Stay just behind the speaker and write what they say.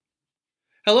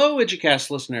Hello, IdjitCast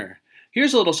listener.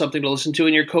 Here's a little something to listen to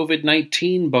in your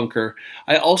COVID-19 bunker.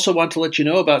 I also want to let you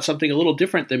know about something a little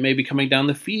different that may be coming down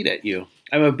the feed at you.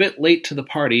 I'm a bit late to the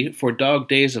party for Dog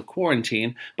Days of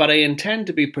Quarantine, but I intend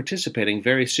to be participating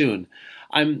very soon.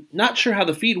 I'm not sure how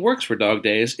the feed works for Dog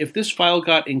Days. If this file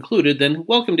got included, then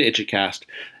welcome to IdjitCast.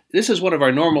 This is one of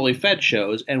our normally fed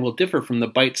shows and will differ from the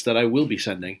bites that I will be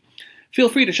sending. Feel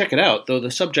free to check it out, though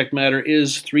the subject matter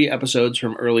is 3 episodes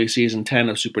from early Season 10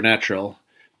 of Supernatural,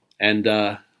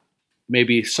 and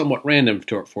maybe somewhat random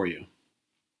for you.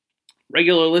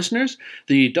 Regular listeners,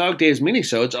 the Dog Days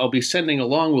minisodes I'll be sending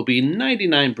along will be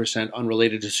 99%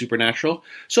 unrelated to Supernatural,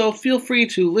 so feel free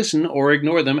to listen or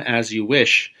ignore them as you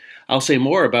wish. I'll say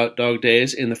more about Dog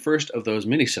Days in the first of those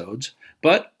minisodes,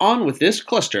 but on with this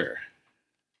cluster.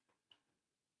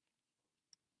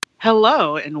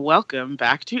 Hello and welcome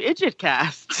back to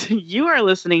IdjitCast. You are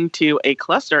listening to a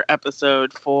cluster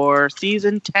episode for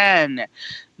Season 10.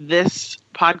 This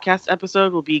podcast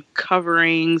episode will be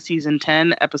covering Season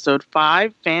 10, Episode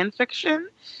 5, Fan Fiction,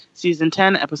 Season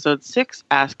 10, Episode 6,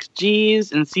 Ask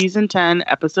Jeeves, and Season 10,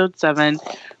 Episode 7,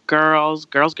 Girls,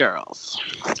 Girls, Girls.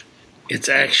 It's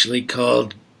actually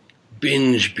called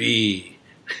Binge B.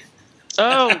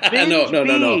 Oh, Binge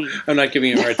No. I'm not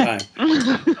giving you a hard time.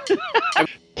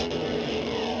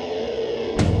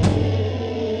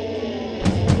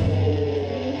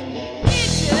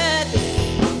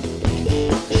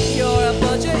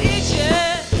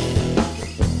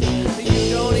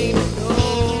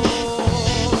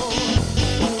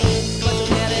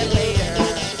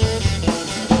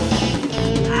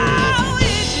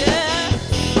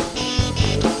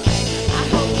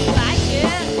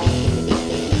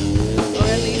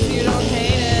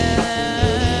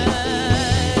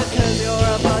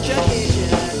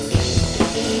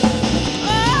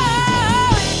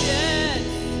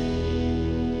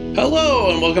 Hello,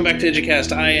 and welcome back to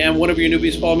IdjitCast. I am one of your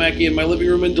newbies, Paul Mackey, in my living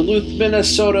room in Duluth,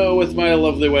 Minnesota, with my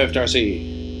lovely wife,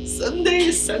 Darcy. Sunday.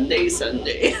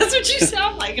 That's what you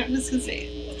sound like. I'm just gonna say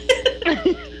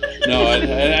it. No, I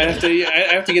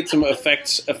have to get some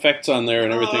effects on there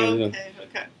and everything.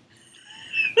 Okay.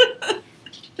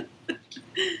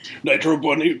 Nitro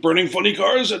burning funny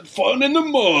cars and fun in the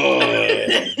mud.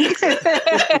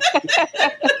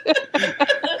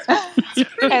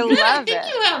 I love it. I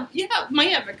think you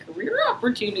might have a career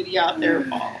opportunity out there,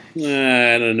 Paul.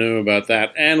 I don't know about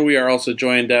that. And we are also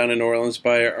joined down in New Orleans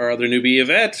by our other newbie,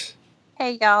 Yvette.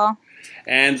 Hey, y'all.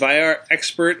 And by our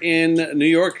expert in New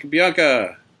York,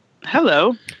 Bianca.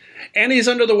 Hello. Annie's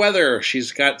under the weather.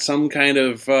 She's got some kind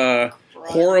of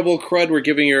horrible crud. We're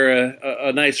giving her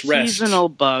a nice rest. Seasonal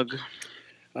bug.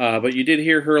 But you did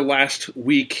hear her last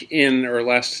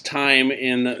time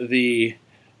in the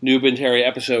New Binteri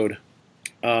episode.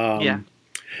 Yeah.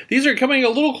 These are coming a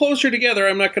little closer together.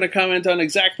 I'm not going to comment on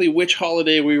exactly which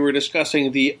holiday we were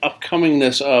discussing the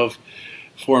upcomingness of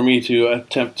for me to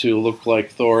attempt to look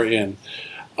like Thor in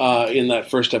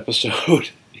that first episode.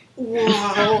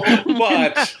 Wow.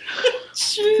 But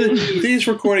these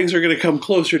recordings are going to come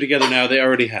closer together now. They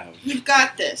already have. You've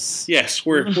got this. Yes,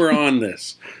 we're on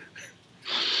this.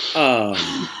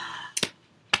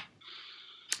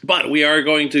 But we are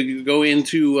going to go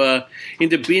into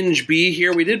Binge B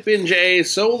here. We did Binge A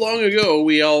so long ago,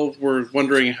 we all were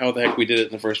wondering how the heck we did it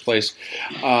in the first place.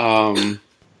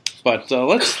 But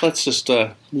let's just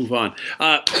move on.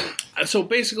 So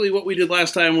basically what we did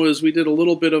last time was we did a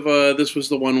little bit of this was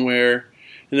the one where,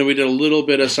 and then we did a little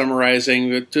bit of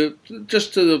summarizing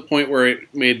just to the point where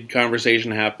it made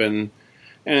conversation happen.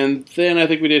 And then I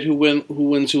think we did who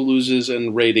wins, who loses,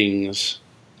 and ratings.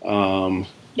 Yeah.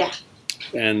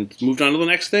 And moved on to the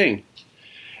next thing.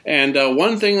 And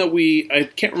one thing that I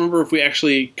can't remember if we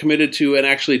actually committed to and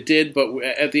actually did, but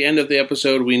at the end of the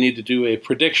episode we need to do a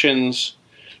predictions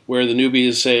where the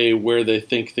newbies say where they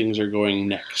think things are going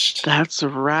next. That's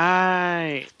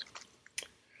right.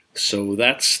 So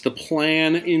that's the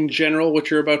plan in general, what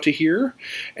you're about to hear.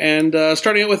 And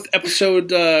starting out with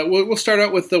episode, we'll start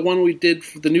out with the one we did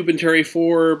for the New Binteri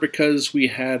 4 because we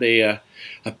had a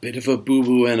bit of a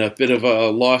boo-boo and a bit of a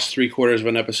lost 3/4 of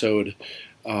an episode.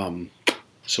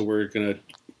 So we're going to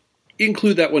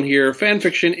include that one here.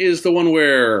 Fanfiction is the one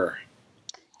where...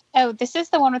 Oh, this is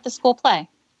the one with the school play.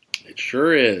 It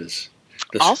sure is.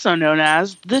 Also known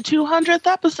as the 200th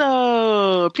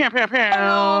episode. Pew, pew, pew.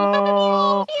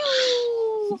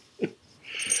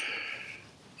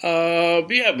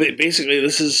 Basically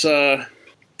this is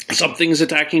something's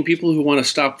attacking people who want to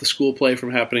stop the school play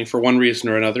from happening for one reason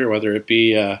or another, whether it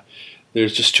be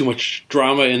there's just too much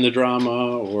drama in the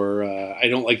drama, or I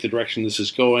don't like the direction this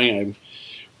is going,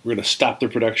 we're going to stop the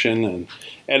production. And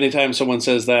anytime someone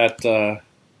says that,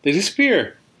 They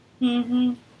disappear.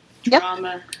 Mm-hmm. Yep.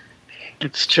 Drama.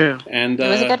 It's true. And It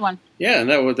was a good one. yeah, and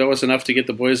that was enough to get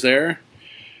the boys there.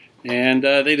 And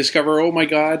they discover, oh my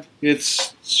God,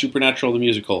 it's Supernatural the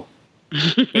musical,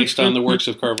 based on the works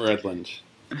of Carver Edlund,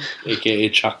 a.k.a.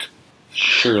 Chuck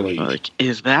Shirley. Like,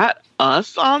 is that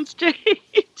us on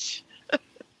stage?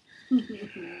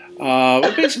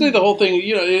 But basically, the whole thing,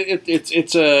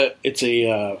 it's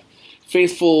a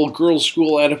faithful girls'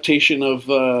 school adaptation of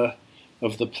the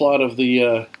plot of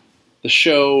the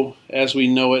show as we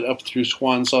know it up through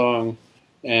Swan Song.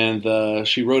 And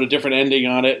she wrote a different ending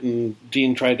on it, and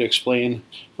Dean tried to explain,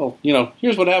 well,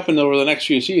 here's what happened over the next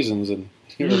few seasons, and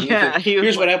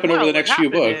here's what happened over the next few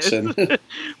books. And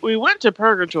we went to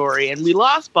Purgatory, and we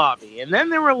lost Bobby, and then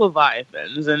there were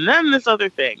Leviathans, and then this other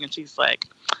thing. And she's like,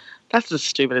 that's the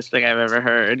stupidest thing I've ever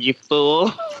heard, you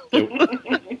fool.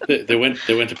 they went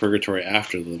to Purgatory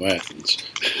after the Leviathans.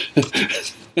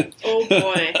 Oh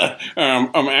boy.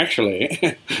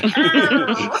 Actually.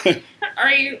 Are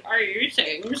you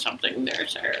saying something there,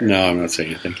 sir? No, I'm not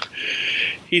saying anything.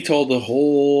 He told the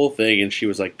whole thing, and she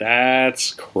was like,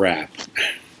 "That's crap."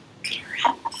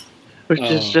 Which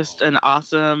is just an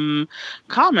awesome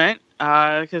comment,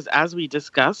 because as we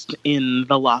discussed in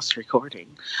the lost recording,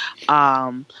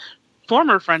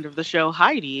 former friend of the show,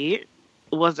 Heidi,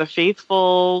 was a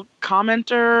faithful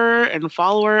commenter and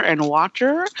follower and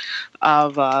watcher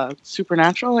of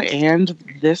Supernatural and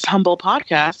this humble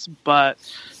podcast, but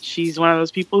she's one of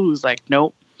those people who's like,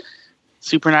 nope,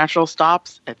 Supernatural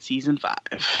stops at season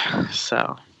 5.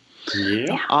 So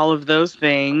Yeah. all of those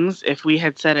things, if we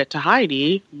had said it to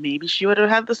Heidi, maybe she would have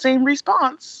had the same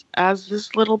response as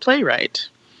this little playwright.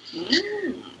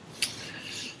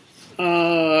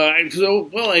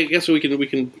 I guess we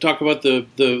can talk about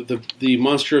the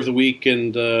monster of the week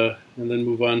and then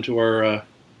move on to our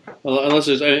unless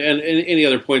there's any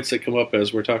other points that come up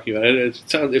as we're talking about it.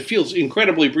 It feels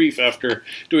incredibly brief after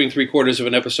doing 3/4 of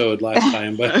an episode last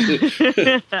time, but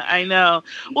I know.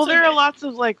 Well, there are lots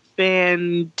of like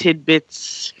fan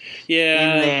tidbits in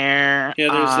there.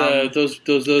 Yeah,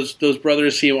 there's those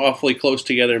brothers seem awfully close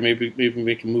together. Maybe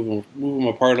we can move them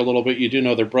apart a little bit. You do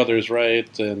know they're brothers, right?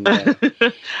 And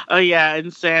oh yeah,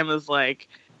 and Sam is like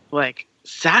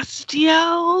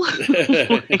Sastiel,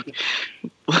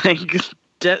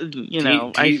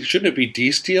 shouldn't it be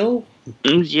D-Steel?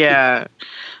 Yeah.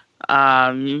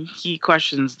 He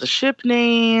questions the ship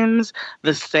names.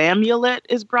 The Samulet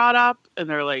is brought up, and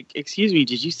they're like, "Excuse me,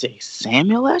 did you say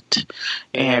Samulet?"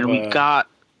 And we got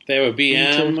they have a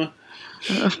BM.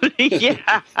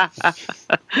 Yeah,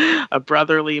 a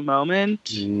brotherly moment.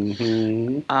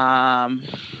 Mm-hmm.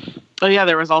 Oh yeah,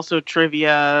 there was also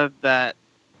trivia that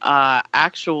I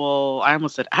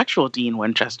almost said actual Dean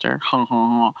Winchester.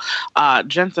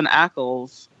 Jensen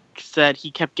Ackles said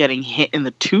he kept getting hit in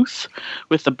the tooth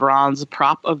with the bronze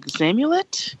prop of the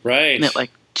Samulet. Right. And it like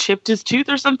chipped his tooth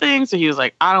or something. So he was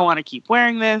like, I don't want to keep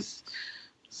wearing this.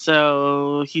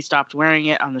 So he stopped wearing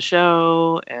it on the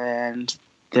show, and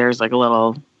there's like a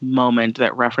little moment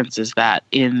that references that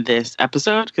in this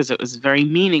episode because it was very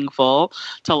meaningful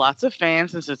to lots of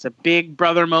fans since it's a big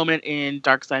brother moment in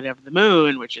Dark Side of the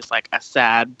Moon, which is like a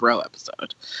sad bro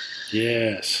episode.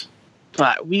 Yes.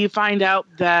 But we find out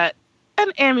that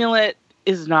an amulet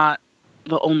is not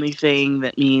the only thing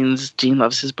that means Dean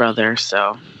loves his brother.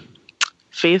 So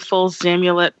faithful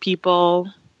Samulet people,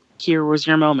 here was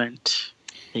your moment.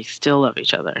 They still love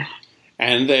each other.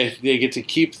 And they get to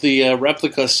keep the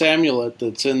replica Samulet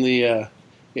that's in the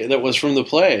that was from the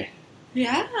play.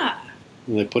 Yeah.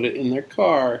 And they put it in their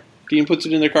car. Dean puts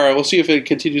it in their car. We'll see if it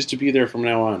continues to be there from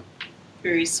now on.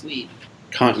 Very sweet.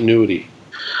 Continuity.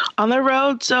 On the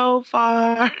road so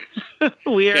far,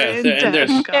 we are in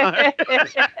Death's car.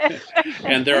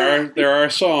 And there are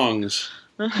songs.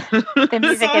 The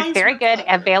music is very good.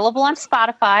 Available on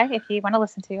Spotify if you want to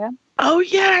listen to it. Oh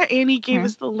yeah, Annie gave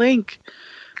us the link.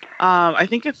 I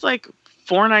think it's like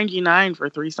 $4.99 for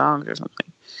 3 songs or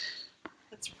something.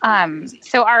 That's crazy.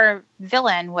 So our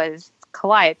villain was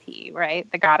Calliope,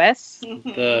 right? The goddess.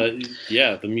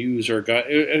 The muse or god.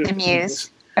 The muse.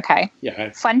 Okay.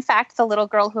 Yeah. Fun fact: the little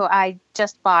girl who I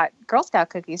just bought Girl Scout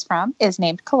cookies from is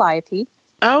named Calliope.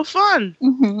 Oh, fun!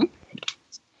 Mm-hmm.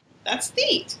 That's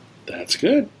neat. That's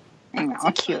good. I know,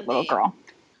 a cute little girl.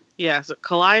 Yeah. So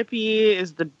Calliope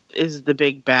is the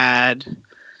big bad.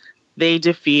 They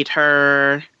defeat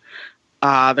her.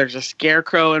 There's a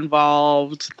scarecrow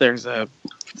involved. There's a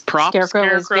prop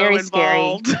scarecrow is very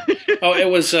involved. scary. Oh, it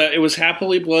was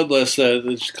happily bloodless.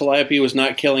 Calliope was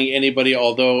not killing anybody,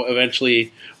 although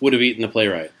eventually would have eaten the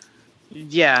playwright.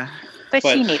 Yeah, but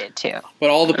she needed to. But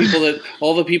all the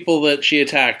people that she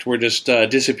attacked were just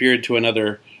disappeared to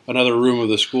another another room of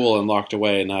the school and locked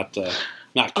away, not killed.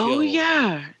 Oh,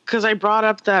 yeah. Because I brought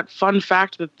up that fun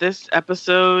fact that this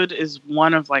episode is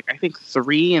one of, I think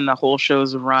 3 in the whole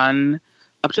show's run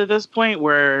up to this point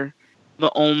where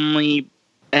the only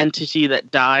entity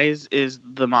that dies is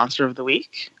the monster of the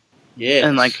week. Yeah.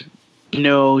 And,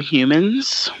 no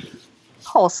humans.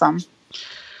 Wholesome.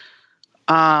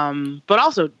 But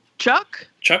also, Chuck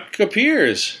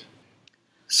appears,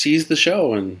 sees the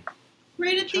show, and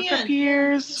Right at the Chuck end.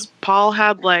 appears. Paul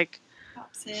had, Pops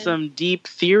in. some deep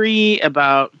theory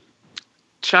about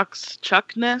Chuck's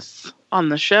Chuckness on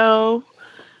the show.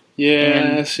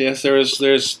 yes, there's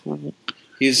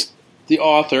he's the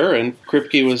author, and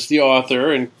Kripke was the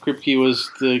author, and Kripke was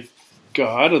the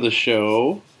god of the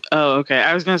show. Oh, okay.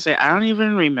 I was going to say, I don't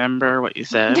even remember what you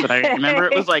said, but I remember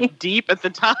it was deep at the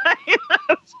time.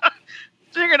 So I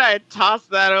figured I'd toss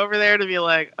that over there to be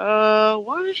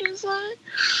what did you say?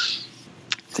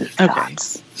 Okay.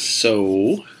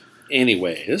 So,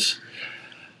 anyways,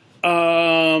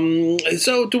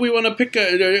 so do we want to pick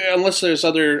unless there's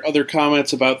other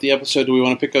comments about the episode, do we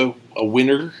want to pick a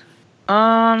winner?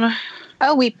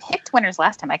 Oh, we picked winners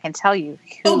last time. I can tell you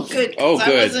who. Oh, good. Oh,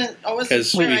 good. I wasn't 'Cause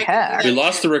sure we I could have. do We that.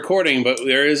 lost the recording, but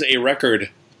there is a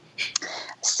record.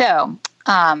 So,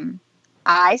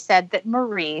 I said that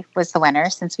Marie was the winner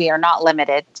since we are not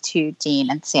limited to Dean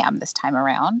and Sam this time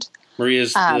around. Marie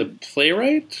is the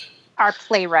playwright? Our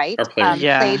playwright,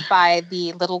 Yeah. played by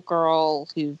the little girl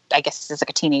who I guess is a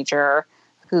teenager,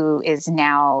 who is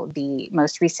now the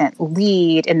most recent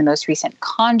lead in the most recent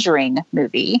Conjuring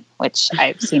movie, which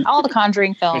I've seen all the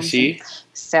Conjuring films. I see.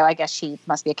 So I guess she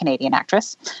must be a Canadian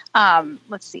actress.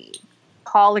 Let's see.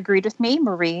 Paul agreed with me.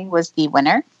 Marie was the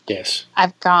winner. Yes.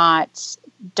 I've got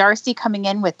Darcy coming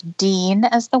in with Dean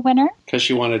as the winner. Because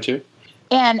she wanted to.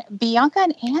 And Bianca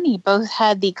and Annie both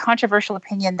had the controversial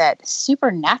opinion that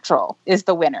Supernatural is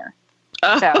the winner.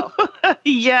 So,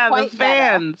 yeah, the quite meta.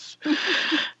 fans.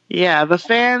 Yeah, the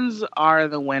fans are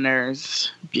the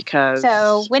winners because...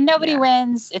 So when nobody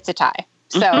wins, it's a tie.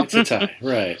 So It's a tie,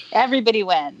 right. everybody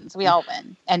wins. We all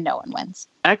win, and no one wins.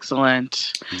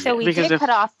 Excellent. So we Because did if- cut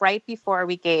off right before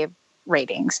we gave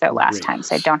ratings, though, last time,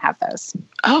 so I don't have those.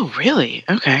 Oh, really?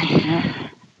 Okay.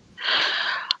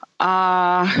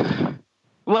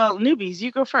 Well, newbies,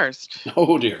 you go first.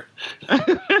 Oh, dear.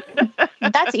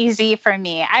 That's easy for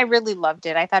me. I really loved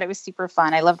it. I thought it was super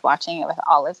fun. I loved watching it with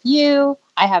all of you.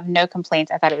 I have no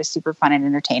complaints. I thought it was super fun and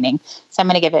entertaining. So I'm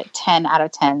going to give it 10 out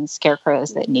of 10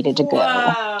 scarecrows that needed to go.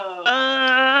 Wow.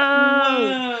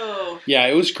 Whoa. Yeah,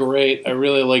 it was great. I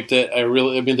really liked it. I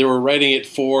mean, they were writing it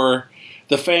for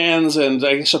the fans, and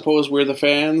I suppose we're the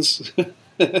fans.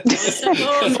 We are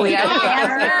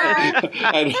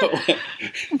I know.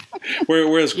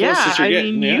 We're as close as you're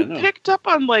getting. You picked up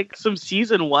on some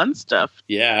season 1 stuff.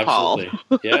 Yeah, Paul.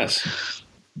 absolutely. Yes.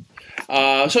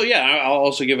 So yeah, I'll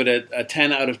also give it a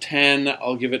 10 out of 10.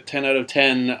 I'll give it 10 out of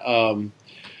 10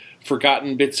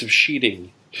 forgotten bits of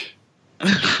sheeting.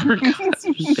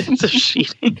 Bits of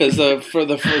sheeting. Because for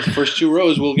the first 2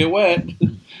 rows will get wet.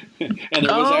 And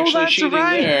there was actually that's sheeting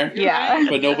right. there. Yeah.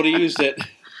 But nobody used it.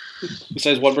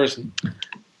 Besides one person.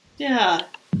 Yeah.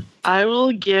 I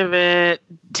will give it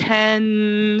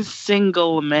 10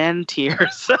 single man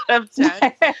tears out of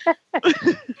 10.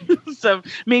 So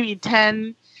maybe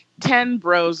 10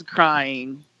 bros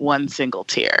crying, 1 single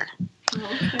tear.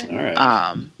 Okay. All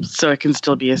right. So it can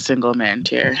still be a single man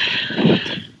tear.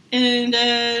 And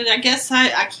I guess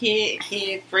I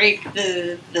can't break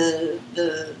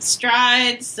the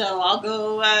stride, so I'll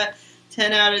go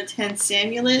 10 out of 10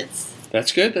 Samulets.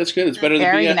 That's good. It's better than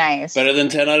Very nice. Better than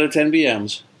 10 out of 10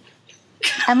 BMs.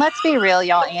 And let's be real,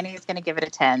 y'all. Annie's going to give it a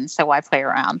 10, so why play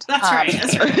around? That's right.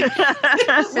 That's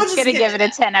right. So it's going to give it a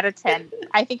 10 out of 10.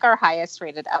 I think our highest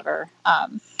rated ever.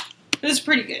 It was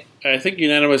pretty good. I think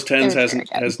unanimous 10s It was very good.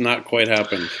 has not quite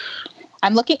happened.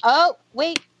 I'm looking. Oh,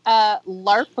 wait.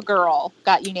 LARP Girl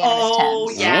got unanimous 10s. Oh,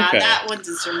 yeah. Okay. That one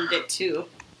deserved it, too.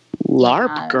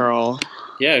 LARP girl.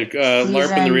 Yeah,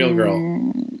 LARP and the real girl.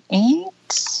 Season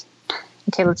 8?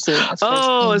 Okay, let's see.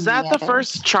 Oh, is that the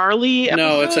first Charlie episode?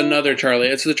 No, it's another Charlie.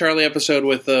 It's the Charlie episode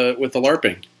with the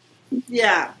LARPing.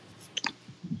 Yeah.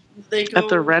 They go At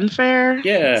the Ren Fair?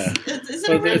 Yeah. Is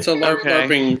So it's a Ren Fair?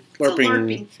 LARPing It's a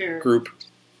LARPing fair. group.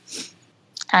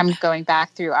 I'm going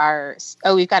back through our.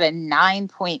 Oh, we've got a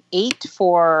 9.8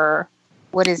 for.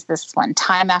 What is this one?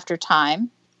 Time After Time.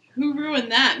 Who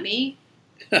ruined that? Me?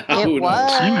 Who knows?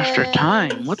 was. Time After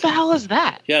Time. What the hell is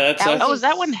that? Yeah, that's That was Oh, is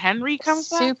that when Henry comes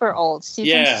back? Super old. Season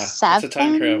Yeah, it's 7. a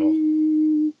time travel.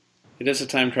 It is a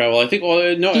time travel. I think.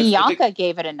 Well, no. Bianca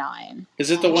gave it a 9.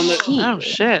 Is it the one that? Oh,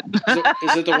 shit.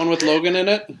 Is it the one with Logan in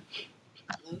it?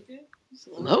 Logan? Is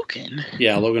Logan?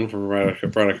 Yeah, Logan from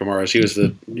Veronica Mars. He was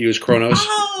Kronos.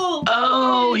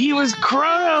 Oh, he was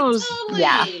Kronos. Totally.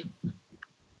 Yeah.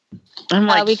 I'm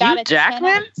like, we got Hugh a Jackman?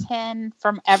 10 out of 10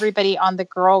 from everybody on the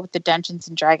girl with the Dungeons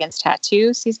and Dragons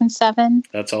tattoo, season 7.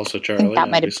 That's also I think Charlie,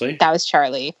 that obviously. that was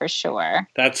Charlie for sure.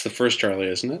 That's the first Charlie,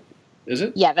 isn't it? Is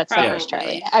it? Yeah, that's the Probably. first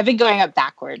Charlie. I've been going up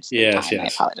backwards. Yes, I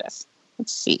yes. apologize.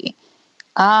 Let's see.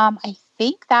 I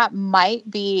think that might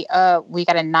be. We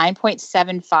got a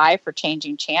 9.75 for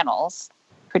changing channels.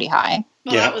 Pretty high.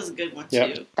 Well, Yeah. that was a good one,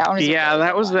 Yep. too. That one was a Yeah, really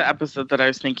that good was one. the episode that I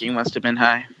was thinking must have been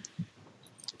high.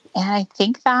 And I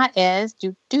think that is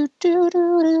do do do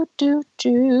do do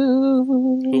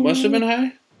do. Who must have been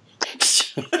high?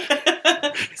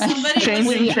 Somebody Changing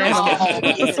was in channels.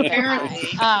 Yes, apparently.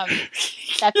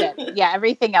 That's it. Yeah,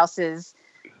 everything else is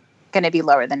going to be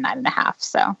lower than 9.5.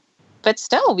 So, but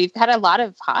still, we've had a lot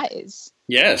of highs.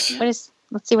 Yes. Let's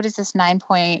see, what is this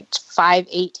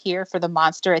 9.58 here for the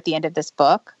monster at the end of this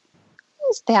book? What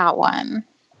is that one?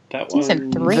 That one. Season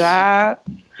 3. That's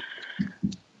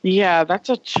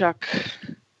a Chuck.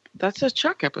 That's a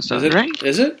Chuck episode, Is it? right?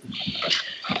 Is it?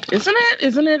 Isn't it?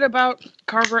 Isn't it about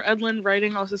Carver Edlund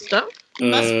writing all this stuff?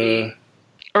 Must be.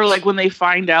 Or like when they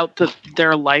find out that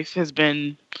their life has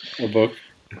been, A book.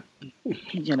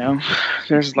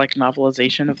 there's like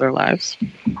novelization of their lives.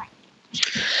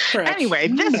 Perhaps. Anyway,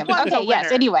 this one's a Okay, yes,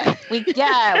 winner. anyway.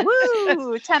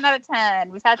 Woo! 10 out of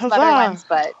 10. We've had some other Huzzah. ones,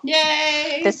 but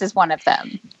Yay! this is one of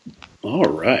them. All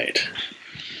right.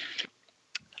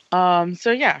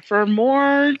 So yeah, for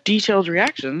more detailed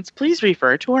reactions, please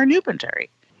refer to our Newpentary.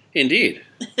 Indeed.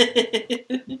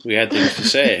 We had things to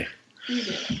say.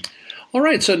 All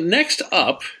right, so next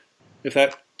up, if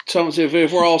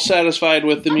we're all satisfied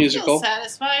with the I musical. feel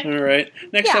satisfied. All right.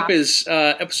 Next Yeah. up is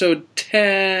episode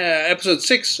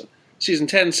 6, season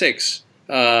 10, 6.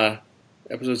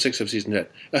 Episode 6 of season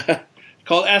 10.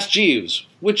 Called Ask Jeeves,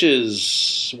 which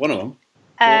is one of them.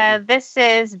 This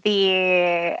is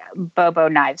the Bobo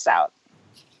Knives Out.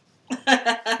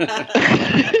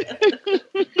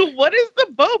 What is the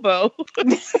Bobo?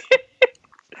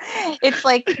 It's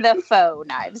like the faux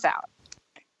Knives Out.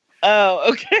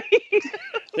 Oh, okay.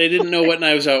 They didn't know what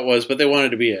Knives Out was, but they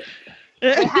wanted to be it.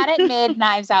 They hadn't made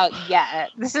Knives Out yet.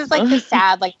 This is like the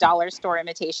sad, like dollar store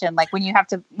imitation. Like when you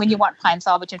want Pine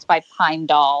Sol, but you have to buy Pine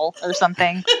Doll or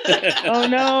something. Oh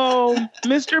no,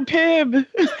 Mr. Pibb.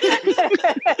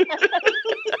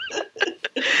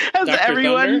 Has Dr.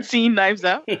 everyone Thunder? seen Knives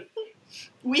Out?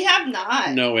 We have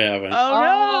not. No, we haven't.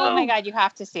 Oh my god, you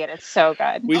have to see it. It's so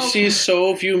good. We see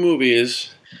so few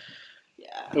movies. Yeah.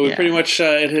 We pretty much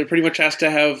it pretty much has to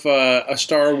have a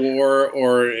Star War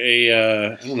or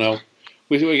a I don't know.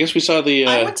 I guess we saw the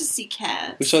I went to see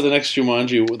Cats. we saw the next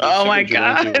Jumanji. The Oh my second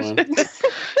Jumanji god. one.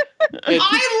 I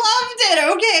loved it,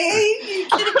 okay? You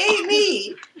can hate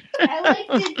me. I liked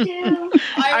it too.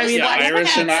 I mean, Yeah,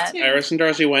 Iris and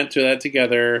Darcy went to that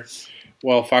together,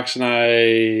 while Fox and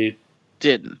I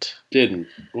Didn't. didn't.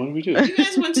 What did we do? You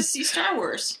guys went to see Star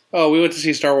Wars. Oh, we went to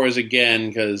see Star Wars again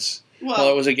because Well,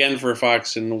 it was again for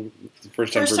Fox and the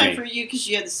first time first for time me. for you because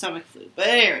you had the stomach flu. But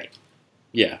anyway,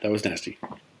 Yeah, that was nasty.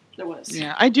 there was.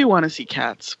 Yeah, I do want to see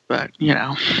Cats, but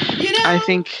I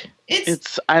think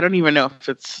it's I don't even know if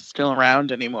it's still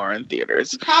around anymore in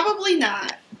theaters. probably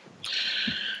not.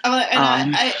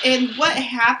 And what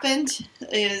happened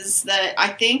is that I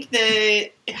think that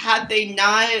had they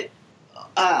not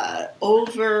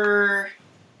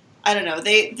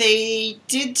they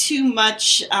did too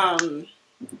much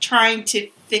trying to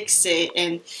fix it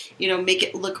and make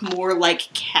it look more like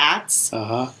Cats.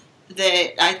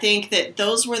 That I think that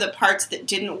those were the parts that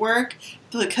didn't work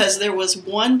because there was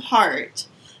one part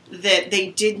that they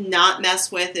did not mess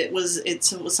with. It was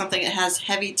something that has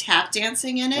heavy tap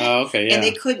dancing in it. Oh, okay, yeah. And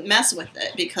they couldn't mess with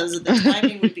it because the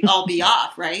timing would all be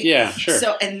off, right? Yeah, sure.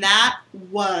 So, and that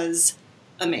was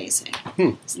amazing.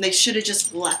 So they should have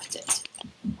just left it.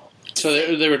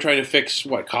 So they were trying to fix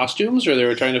what, costumes, or they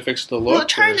were trying to fix the look? Well,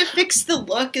 trying to fix the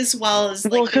look as well as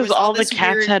there because was all the this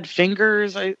cats weird- had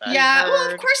fingers. I well,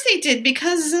 heard. of course they did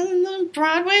because in the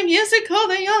Broadway musical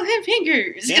they all had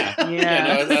fingers. Yeah.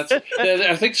 Yeah. No,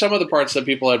 I think some of the parts that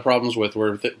people had problems with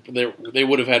were they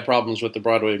would have had problems with the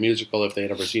Broadway musical if they had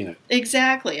ever seen it.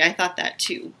 Exactly, I thought that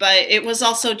too. But it was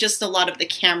also just a lot of the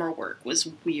camera work was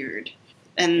weird.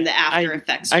 And the after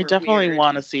effects were I definitely weird.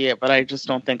 want to see it, but I just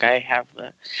don't think I have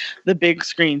the big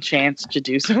screen chance to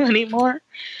do so anymore.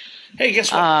 Hey,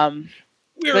 guess what?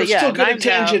 We're but yeah, still good at Knives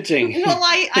Out. tangenting. Well,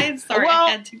 I'm sorry, Well,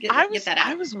 I had to get that out.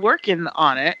 I was working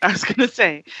on it. I was going to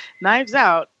say, Knives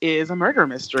Out is a murder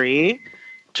mystery,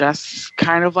 just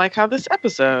kind of like how this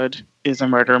episode is a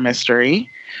murder mystery.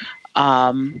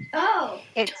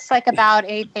 It's like about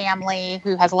a family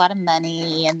who has a lot of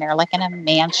money and they're like in a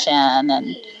mansion,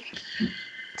 and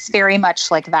it's very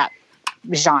much like that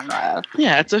genre.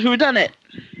 Yeah, it's a whodunit.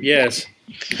 Yes.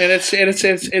 And it's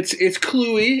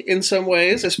cluey in some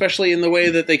ways, especially in the way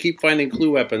that they keep finding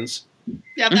clue weapons.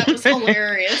 Yeah, that was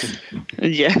hilarious.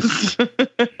 Yes.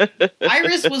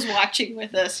 Iris was watching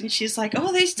with us, and she's like,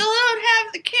 "Oh, they still don't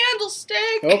have the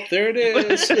candlestick." Oh, there it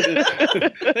is.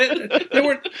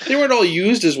 they weren't all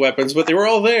used as weapons, but they were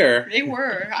all there. They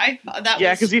were.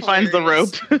 Yeah, because he finds the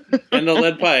rope and the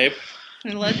lead pipe.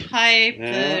 The lead pipe,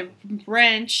 the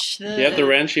wrench. The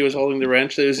wrench. He was holding the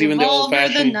wrench. There was even the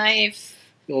old-fashioned the knife.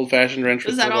 The old-fashioned wrench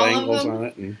with little angles on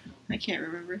it. And... I can't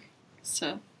remember.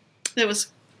 So it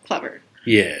was clever.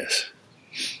 Yes.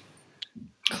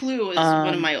 Clue is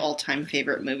one of my all-time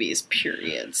favorite movies.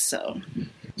 Period. So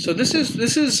this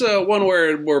is one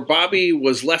where Bobby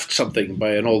was left something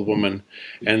by an old woman,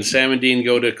 and Sam and Dean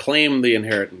go to claim the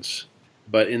inheritance.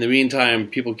 But in the meantime,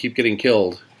 people keep getting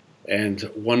killed, and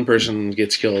one person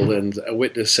gets killed, and a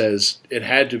witness says it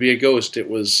had to be a ghost. It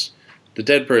was the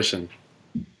dead person.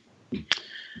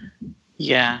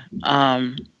 Yeah,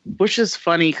 which is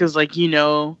funny because, like, you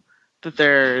know that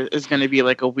there is going to be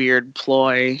like a weird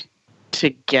ploy to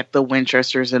get the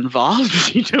Winchesters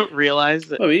involved. You don't realize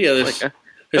that. Oh yeah, there's like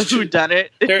a whodunit.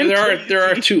 There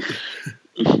are two.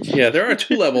 Yeah, there are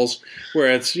two levels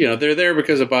where it's, you know, they're there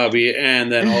because of Bobby,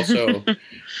 and then also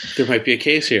there might be a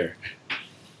case here.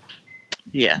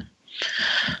 Yeah.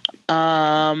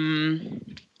 And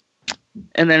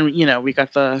then, you know, we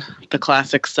got the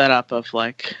classic setup of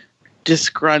like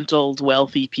disgruntled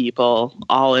wealthy people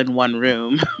all in one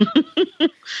room.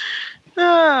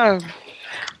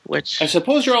 Which I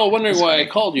suppose you're all wondering why I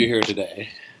called you here today.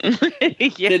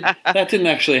 Yeah. That didn't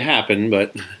actually happen,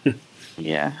 but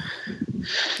yeah.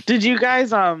 Did you guys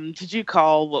did you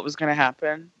call what was going to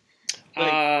happen?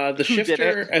 Like, the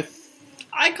shifter.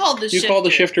 I called the shifter. You called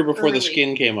the shifter before early. The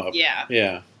skin came up. Yeah.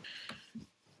 Yeah.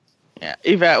 Yeah.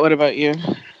 Yvette, what about you?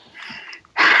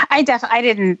 I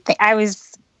didn't think. I was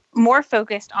more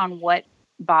focused on what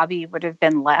Bobby would have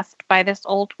been left by this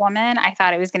old woman. I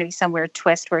thought it was going to be some weird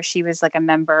twist where she was like a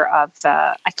member of the,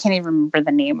 I can't even remember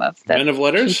the name of the Men of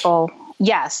Letters? people.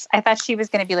 Yes. I thought she was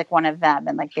going to be like one of them,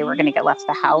 and like they were going to get left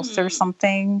the house or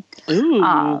something. Ooh.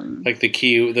 Like the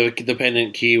key, the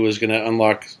pendant key was going to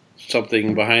unlock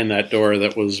something behind that door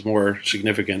that was more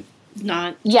significant.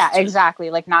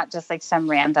 Exactly. Like not just like some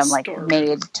random like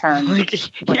maid turn. Like,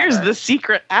 here's the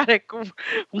secret attic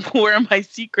where my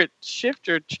secret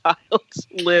shifter child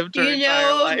lived her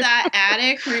entire life. That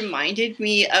attic reminded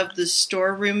me of the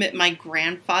storeroom at my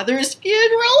grandfather's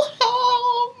funeral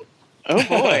home. Oh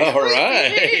boy! All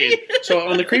right. So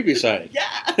on the creepy side,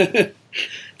 yeah,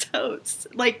 totes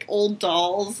like old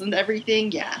dolls and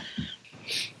everything. Yeah.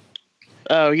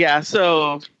 Oh yeah.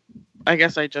 So I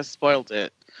guess I just spoiled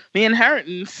it. The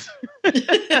inheritance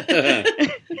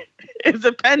is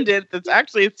a pendant that's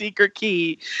actually a secret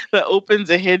key that opens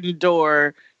a hidden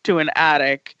door to an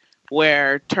attic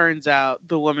where, turns out,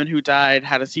 the woman who died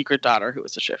had a secret daughter who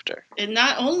was a shifter. And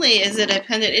not only is it a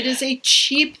pendant, it is a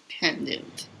cheap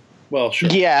pendant. Well, sure.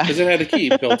 Yeah. Because it had a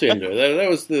key built into it. That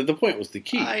was the point was the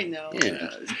key. I know. Yeah.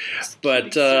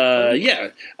 But,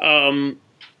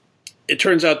 it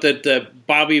turns out that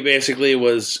Bobby basically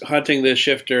was hunting this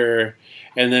shifter,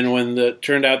 and then when it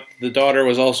turned out the daughter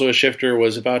was also a shifter,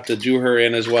 was about to do her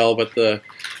in as well, but the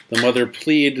mother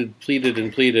pleaded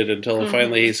until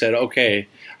finally he said, okay,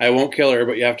 I won't kill her,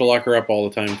 but you have to lock her up all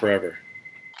the time forever.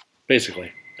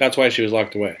 Basically. That's why she was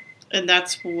locked away. And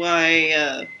that's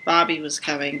why Bobby was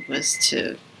coming, was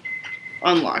to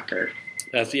unlock her.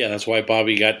 That's why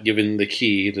Bobby got given the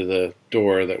key to the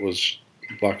door that was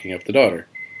blocking up the daughter.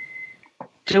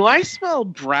 Do I smell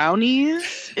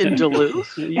brownies in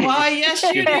Duluth? Why, yes,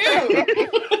 you do.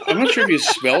 I'm not sure if you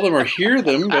smell them or hear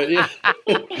them, but yeah.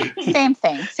 Same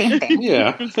thing.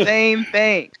 Yeah. Same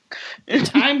thing. The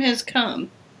time has come.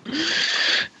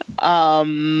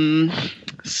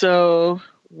 So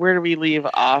where do we leave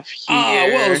off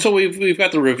here? So we've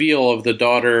got the reveal of the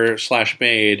daughter /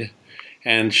 maid,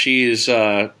 and she's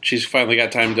finally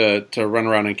got time to run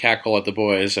around and cackle at the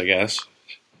boys, I guess.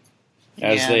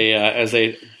 As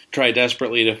they try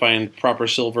desperately to find proper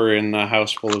silver in a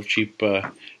house full of cheap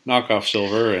knockoff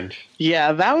silver, and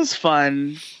yeah, that was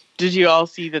fun. Did you all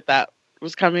see that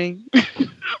was coming?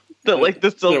 That like the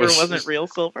silver wasn't real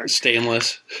silver,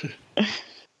 stainless.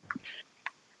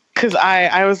 Because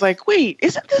I was like, wait,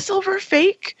 isn't the silver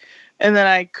fake? And then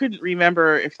I couldn't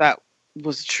remember if that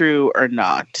was true or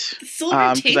not. The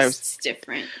silver tastes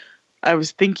different. I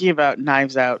was thinking about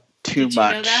Knives Out too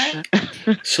much. Did you know that?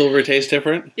 Silver tastes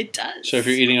different? It does. So if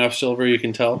you're eating off silver, you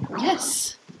can tell?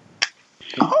 Yes.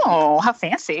 Oh, how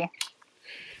fancy.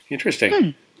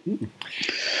 Interesting.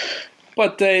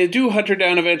 But they do hunt her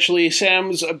down eventually.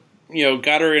 Sam's,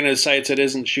 got her in his sights that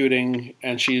isn't shooting,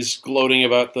 and she's gloating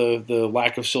about the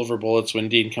lack of silver bullets when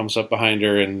Dean comes up behind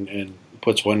her and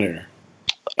puts one in her.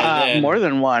 More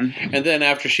than one. And then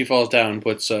after she falls down,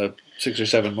 puts 6 or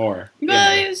 7 more.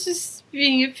 Well, it was just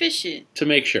being efficient. To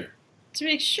make sure.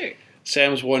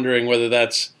 Sam's wondering whether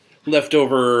that's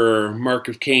leftover Mark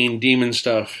of Cain demon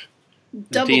stuff.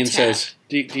 Dean tap.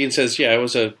 Dean says, yeah, it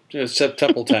was a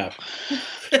septuple tap.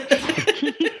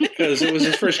 Because it was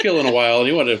his first kill in a while, and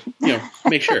he wanted to,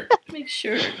 make sure.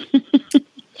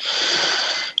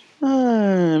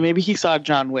 Maybe he saw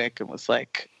John Wick and was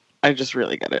like, I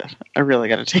really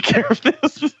gotta take care of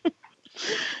this.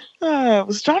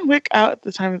 Was John Wick out at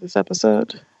the time of this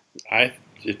episode?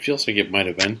 It feels like it might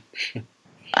have been.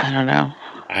 I don't know.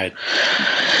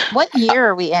 What year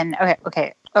are we in?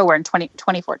 Okay. Oh, we're in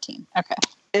 2014. Okay.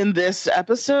 In this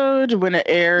episode, when it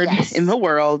aired in the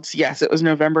world, yes, it was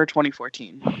November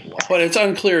 2014. But it's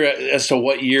unclear as to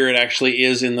what year it actually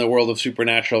is in the world of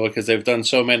Supernatural because they've done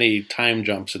so many time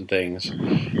jumps and things.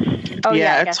 Oh,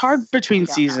 yeah, it's hard between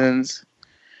seasons.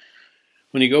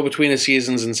 When you go between the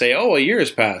seasons and say, a year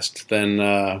has passed, then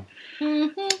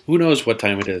who knows what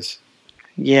time it is.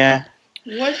 Yeah.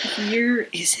 What year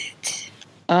is it?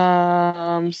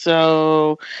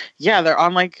 So, yeah, they're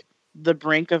on, the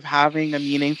brink of having a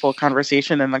meaningful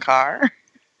conversation in the car.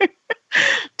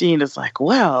 Dean is like,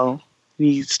 well,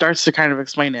 he starts to kind of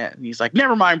explain it. And he's like,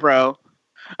 never mind, bro.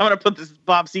 I'm going to put this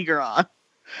Bob Seger on.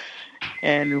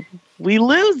 And we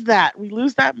lose that. We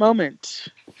lose that moment.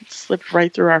 It slipped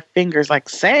right through our fingers like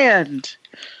sand.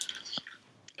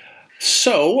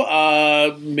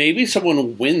 So, maybe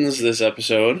someone wins this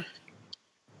episode.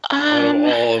 Out of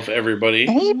all of everybody.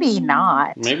 Maybe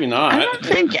not. I don't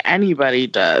think anybody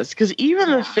does. Because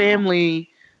even the family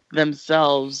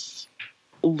themselves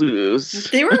lose.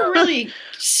 They were really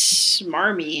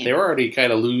smarmy. They were already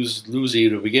kind of loosey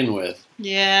to begin with.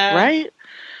 Yeah. Right?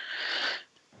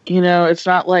 It's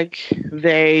not like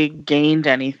they gained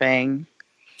anything.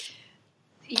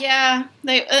 Yeah.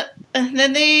 They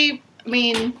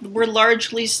were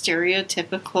largely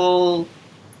stereotypical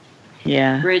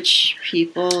rich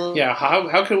people. Yeah,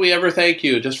 how can we ever thank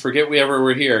you? Just forget we ever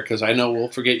were here, because I know we'll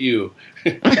forget you.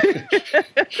 Yeah.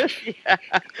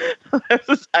 That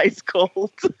was ice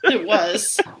cold. It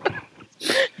was.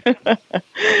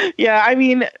 Yeah,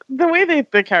 the way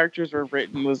the characters were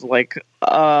written was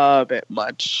a bit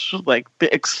much. The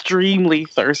extremely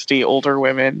thirsty older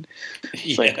women.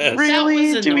 It's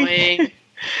really? That was annoying.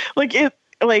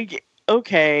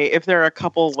 Okay, if there are a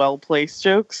couple well-placed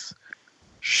jokes,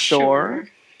 sure.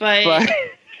 But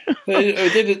they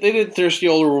did thirsty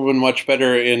older woman much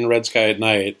better in Red Sky at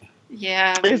Night.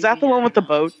 Yeah. Is that the one with the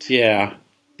boat? Yeah.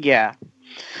 Yeah.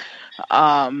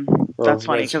 That's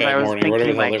funny because I was thinking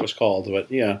whatever the hell it was called,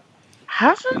 but yeah.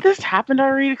 Hasn't this happened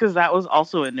already? Because that was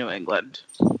also in New England.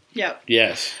 Yep.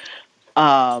 Yes.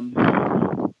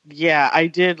 Yeah, I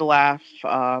did laugh.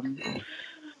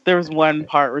 There was one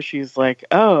part where she's like,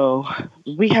 "Oh,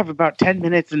 we have about 10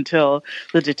 minutes until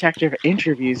the detective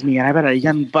interviews me, and I bet a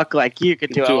young buck like you could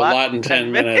do a lot in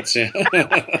 10 minutes." Yeah.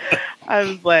 I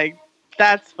was like,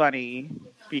 "That's funny,"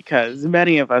 because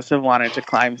many of us have wanted to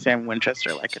climb Sam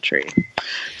Winchester like a tree.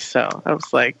 So I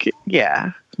was like,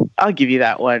 "Yeah, I'll give you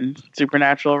that one,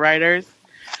 Supernatural writers."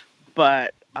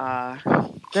 But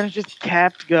then it just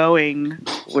kept going,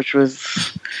 which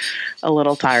was a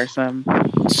little tiresome.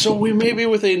 So we may be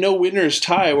with a no winners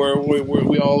tie where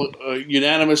we all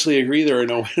unanimously agree there are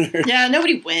no winners. Yeah,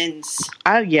 nobody wins.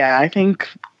 I think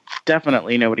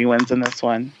definitely nobody wins in this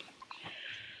one.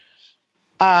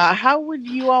 How would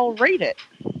you all rate it?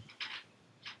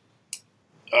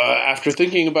 After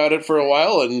thinking about it for a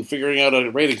while and figuring out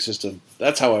a rating system,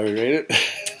 that's how I would rate it.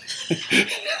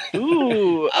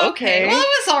 Ooh, okay. Well,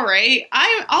 it was all right.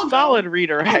 I'll solid go.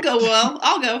 redirect.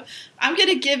 I'll go. I'm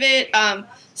gonna give it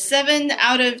 7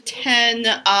 out of 10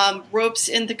 ropes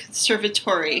in the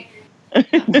conservatory.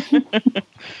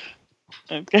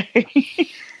 Okay.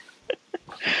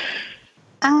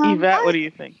 Yvette, what do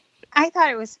you think? I thought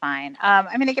it was fine. I'm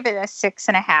going to give it a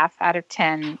 6.5 out of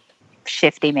 10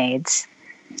 shifty maids.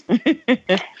 What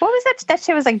was that? That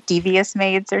shit was like Devious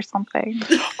Maids or something.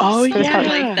 Oh yeah,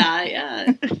 like that.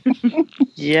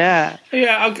 Yeah.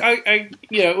 Yeah. I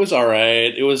it was all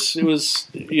right. It was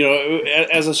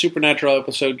as a Supernatural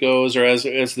episode goes, or as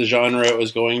the genre it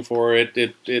was going for,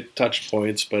 it touched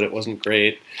points, but it wasn't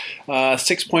great.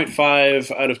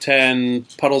 6.5 out of 10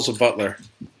 puddles of Butler.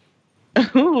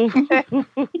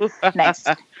 Nice.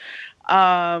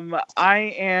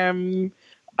 I am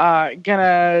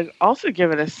gonna also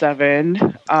give it a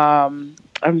 7. I'm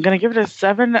gonna give it a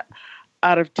 7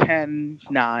 out of 10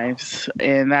 knives,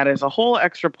 and that is a whole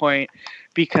extra point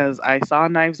because I saw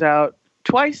Knives Out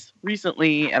twice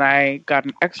recently, and I got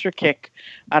an extra kick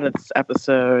out of this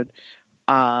episode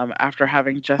after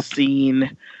having just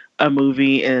seen a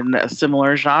movie in a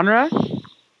similar genre.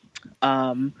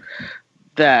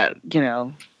 That,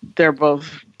 they're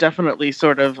both definitely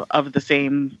sort of the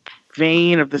same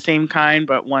vein, of the same kind,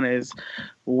 but one is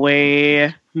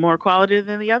way more quality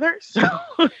than the other. So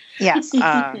Yes.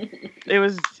 it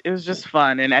was just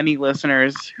fun, and any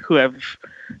listeners who have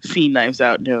seen Knives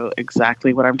Out know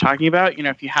exactly what I'm talking about.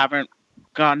 If you haven't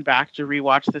gone back to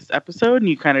rewatch this episode and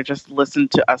you kind of just listen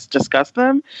to us discuss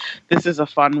them, this is a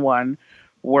fun one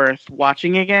worth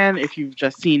watching again if you've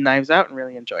just seen Knives Out and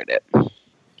really enjoyed it.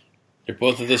 They're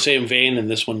both of the same vein, and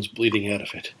this one's bleeding out of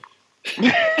it.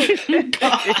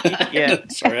 Yeah.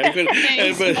 Sorry,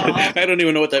 I don't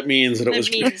even know what that means. That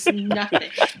means nothing.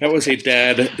 That was a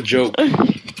dad joke.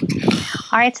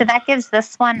 All right, so that gives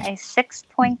this one a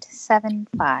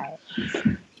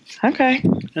 6.75. Okay.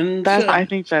 And I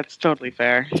think that's totally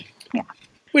fair. Yeah.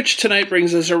 Which tonight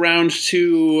brings us around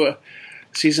to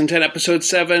Season 10, Episode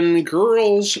 7,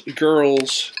 Girls.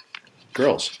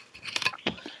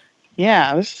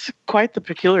 Yeah, this is quite the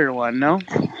peculiar one, no?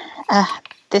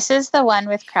 This is the one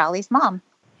with Crowley's mom.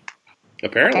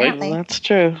 Apparently. Well, that's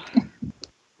true.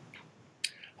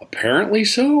 Apparently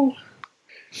so.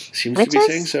 Seems to be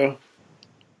saying so.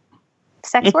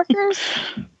 Sex workers?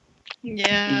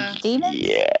 Yeah. Demons?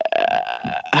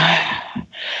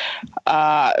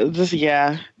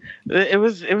 Yeah. It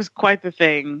was quite the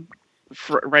thing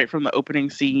right from the opening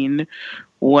scene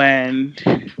when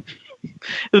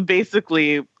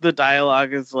basically the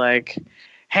dialogue is like,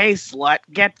 "Hey, slut,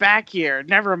 get back here.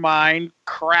 Never mind."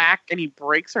 Crack, and he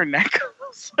breaks her neck. I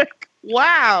was like,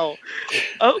 wow.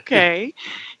 Okay.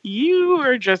 You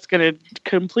are just going to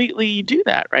completely do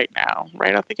that right now,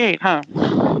 right out the gate, huh?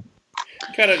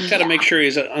 Gotta make sure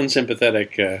he's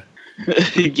unsympathetic.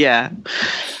 Yeah.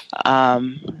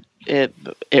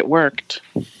 It worked.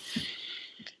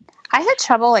 I had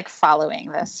trouble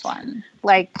following this one.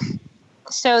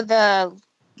 So the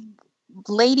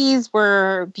ladies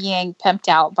were being pimped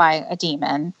out by a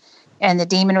demon, and the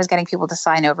demon was getting people to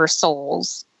sign over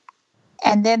souls.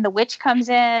 And then the witch comes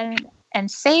in and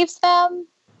saves them.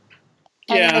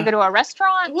 And then they go to a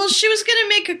restaurant. Well, she was going to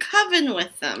make a coven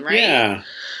with them, right? Yeah.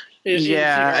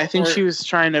 I think she was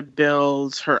trying to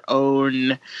build her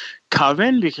own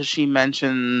coven because she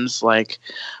mentions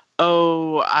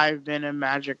oh, I've been a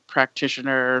magic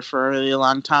practitioner for a really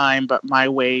long time, but my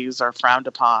ways are frowned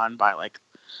upon by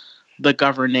the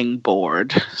governing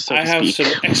board. So I have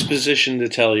some exposition to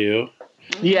tell you.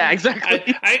 Yeah,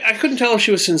 exactly. I couldn't tell if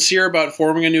she was sincere about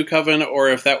forming a new coven or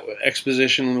if that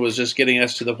exposition was just getting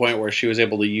us to the point where she was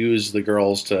able to use the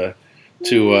girls to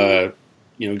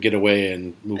get away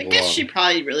and move along. I guess she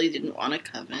probably really didn't want a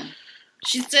coven.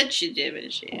 She said she did,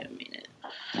 but she didn't mean it.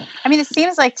 I mean, it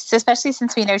seems especially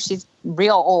since we know she's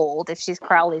real old, if she's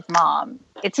Crowley's mom,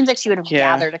 it seems like she would have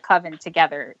gathered a coven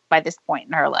together by this point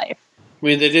in her life. I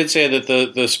mean, they did say that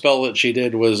the spell that she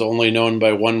did was only known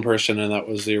by one person, and that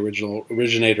was the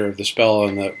originator of the spell,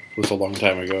 and that was a long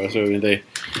time ago. So I mean, they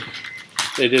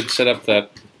did set up that.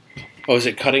 Oh, is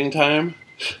it cutting time?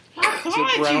 Is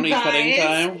it brownie cutting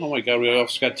time? Oh my god, we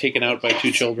also got taken out by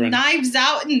 2 children. Knives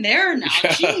Out in there now.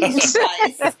 Jesus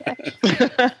Christ.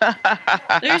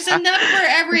 There's enough for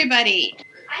everybody.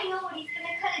 I know, he's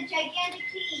gonna cut a gigantic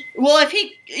piece. Well, if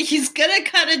he's gonna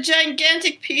cut a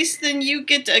gigantic piece, then you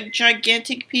get a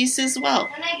gigantic piece as well.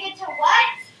 When I get to what?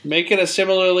 Make it a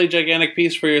similarly gigantic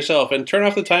piece for yourself, and turn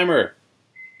off the timer.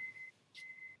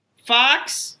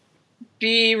 Fox,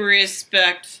 be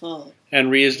respectful. And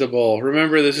reasonable.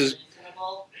 Remember, this is...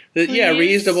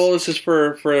 reasonable. This is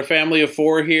for a family of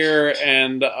 4 here,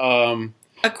 and... a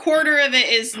quarter of it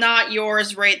is not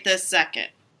yours right this second.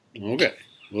 Okay.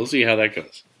 We'll see how that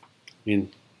goes. I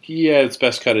mean, yeah, it's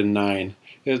best cut in 9.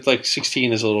 It's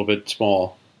 16 is a little bit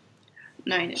small.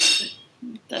 9 is...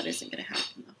 That isn't going to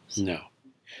happen, though. No.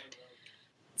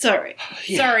 It's all right.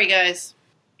 Yeah. Sorry, guys.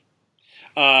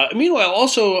 Meanwhile,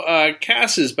 also,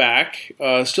 Cass is back,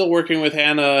 still working with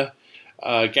Hannah,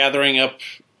 gathering up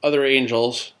other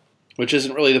angels, which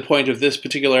isn't really the point of this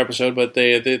particular episode, but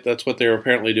that's what they're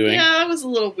apparently doing. Yeah, that was a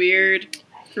little weird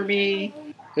for me.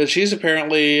 She's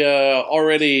apparently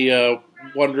already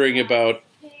wondering about...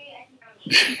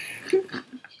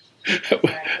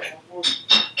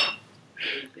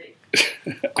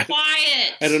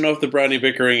 Quiet! I don't know if the brownie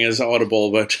bickering is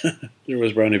audible, but there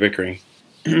was brownie bickering.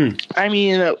 I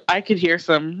mean, I could hear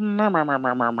some murmur,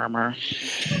 murmur, murmur, murmur.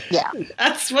 Yeah.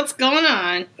 That's what's going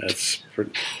on. That's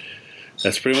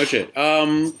pretty much it.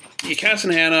 Cass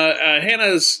and Hannah.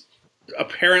 Hannah's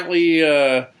apparently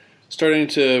starting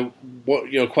to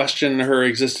question her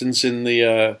existence in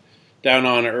the down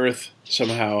on Earth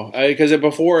somehow. Because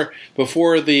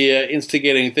before the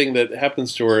instigating thing that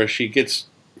happens to her, she takes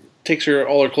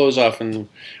all her clothes off and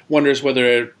wonders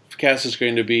whether Cass is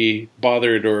going to be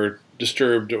bothered or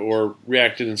disturbed or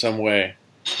reacted in some way.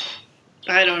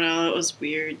 I don't know. It was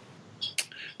weird.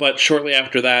 But shortly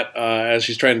after that, as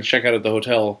she's trying to check out at the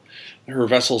hotel, her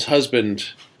vessel's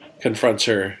husband confronts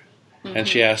her, and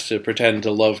she has to pretend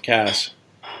to love Cass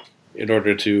in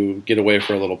order to get away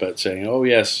for a little bit, saying, "Oh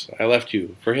yes, I left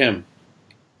you for him."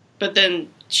 But then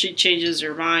she changes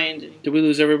her mind. Did we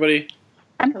lose everybody?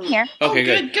 I'm here. Okay,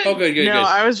 good. Oh, good. No,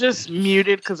 I was just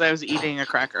muted because I was eating a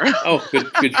cracker. Oh,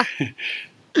 good.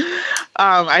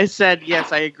 I said,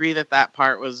 yes, I agree that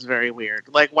part was very weird.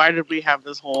 Like, why did we have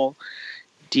this whole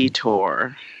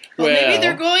detour Well, maybe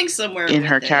they're going somewhere in with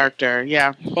her it. character?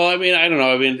 Yeah. Well, I mean, I don't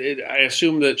know. I mean, I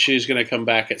assume that she's going to come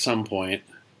back at some point.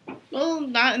 Well,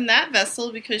 not in that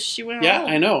vessel because she went Yeah,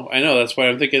 home. I know. That's why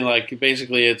I'm thinking, like,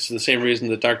 basically it's the same reason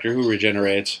that Doctor Who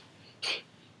regenerates.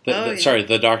 Sorry,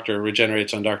 the Doctor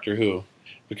regenerates on Doctor Who.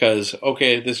 Because,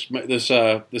 okay, this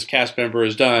cast member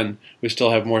is done. We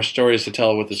still have more stories to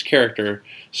tell with this character,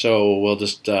 so we'll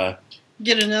just get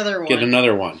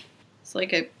another one. It's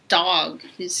like a dog.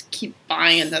 You just keep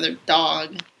buying another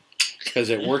dog. Because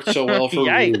it worked so well for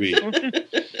Ruby.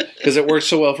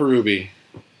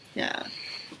 Yeah.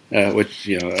 Which,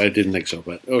 I didn't think so,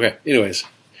 but okay. Anyways.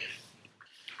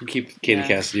 Keep Katie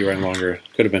Cassidy around longer.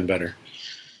 Could have been better.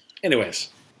 Anyways.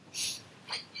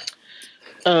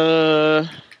 But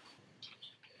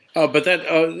that,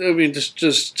 I mean, just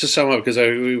to sum up, because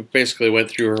we basically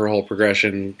went through her whole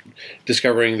progression,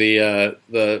 discovering the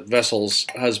vessel's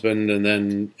husband, and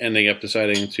then ending up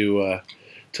deciding to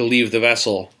leave the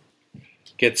vessel.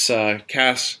 Gets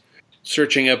Cass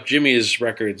searching up Jimmy's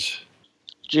records.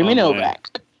 Jimmy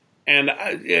Novak. And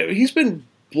he's been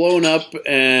blown up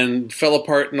and fell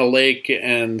apart in a lake,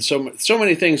 and so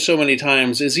many things, so many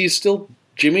times. Is he still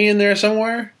Jimmy in there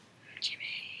somewhere?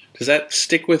 Does that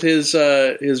stick with his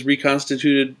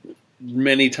reconstituted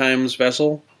many times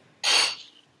vessel?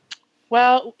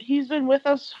 Well, he's been with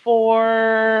us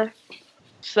for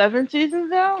 7 seasons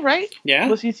now, right? Yeah.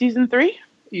 Was he season 3?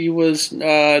 He was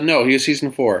no, he was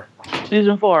season 4.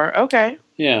 Season 4, okay.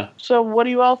 Yeah. So what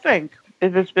do you all think?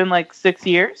 If it's been like 6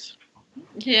 years?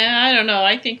 Yeah, I don't know.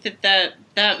 I think that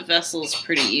vessel's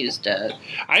pretty used up.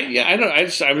 I'm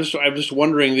just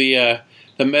wondering the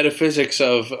metaphysics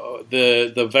of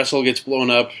the vessel gets blown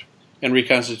up and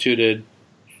reconstituted,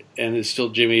 and it's still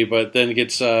Jimmy, but then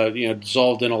gets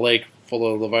dissolved in a lake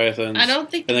full of leviathans. I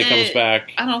don't think, and then comes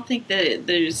back. I don't think that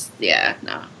there's. Yeah,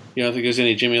 no. You don't think there's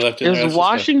any Jimmy left in there? Is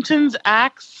Washington's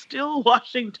axe still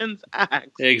Washington's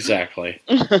axe? Exactly.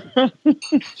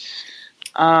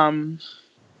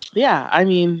 Yeah, I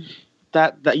mean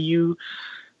that you,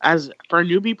 as for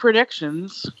newbie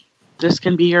predictions, this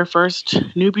can be your first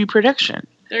newbie prediction.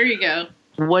 There you go.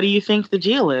 What do you think the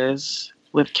deal is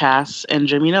with Cass and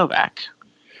Jimmy Novak?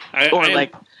 I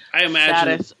imagine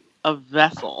status of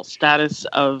vessel, status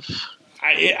of.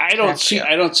 I don't see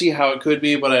how it could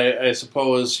be, but I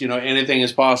suppose anything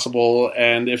is possible.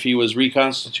 And if he was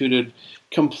reconstituted,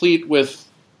 complete with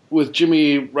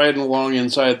Jimmy riding along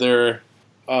inside there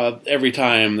every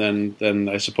time, then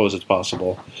I suppose it's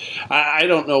possible. I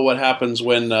don't know what happens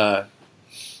when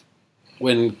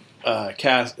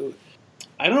Cass.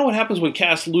 I don't know what happens when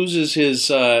Cass loses his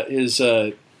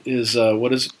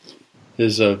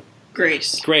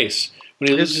grace. Grace. When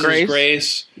he loses his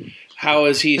grace, how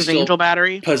is he still angel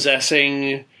battery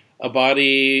possessing a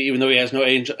body, even though he has no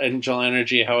angel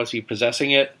energy? How is he possessing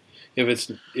it?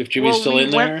 If Jimmy's still in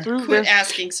there? Quit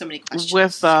asking so many questions.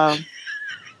 With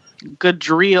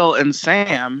Goodriel and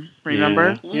Sam,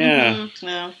 remember? Yeah. Mm-hmm.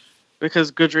 Yeah. Because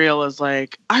Goodriel is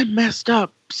like, I messed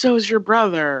up. So is your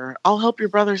brother. I'll help your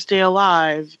brother stay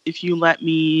alive if you let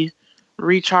me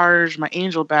recharge my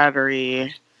angel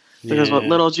battery. Because what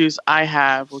little juice I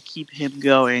have will keep him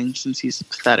going since he's a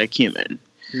pathetic human.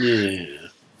 Yeah.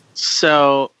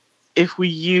 So if we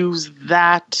use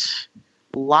that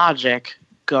logic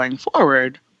going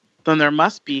forward, then there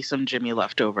must be some Jimmy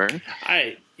left over.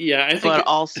 I think. But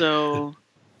also,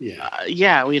 we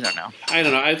don't know. I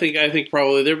don't know. I think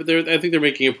probably they're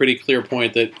making a pretty clear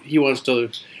point that he wants to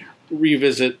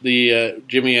revisit the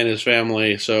Jimmy and his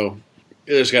family. So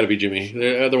there's got to be Jimmy.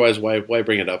 Otherwise, why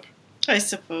bring it up? I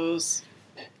suppose.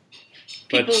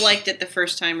 People liked it the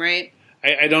first time, right?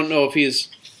 I don't know if he's...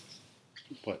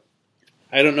 What?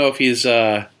 I don't know if he's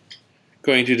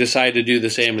going to decide to do the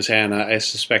same as Hannah. I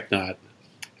suspect not.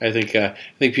 I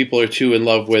think people are too in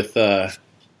love with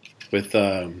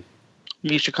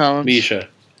Misha Collins. Misha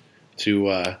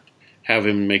to have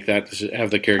him make have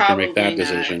the character Probably make that not,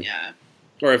 decision. Yeah.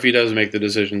 Or if he does make the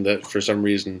decision that for some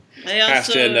reason has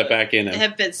to end up back in him.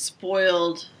 Have been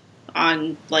spoiled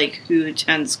on who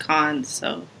attends cons,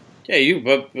 so. Yeah,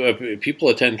 but people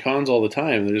attend cons all the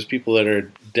time. There's people that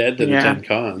are dead that attend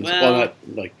cons. Well, not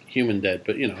like human dead,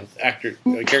 but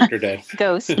character dead.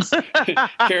 Ghosts.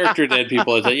 Character dead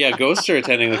people attend. Yeah, ghosts are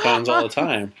attending the cons all the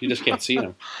time. You just can't see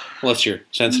them unless you're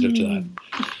sensitive to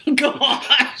that.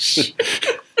 Gosh.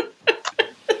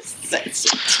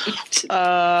 Sensitive.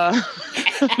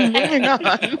 Moving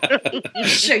on.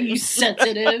 Show you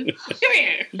sensitive. Come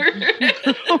here.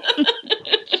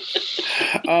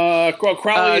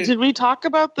 Crowley. Did we talk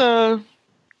about the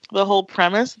whole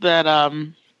premise that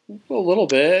A little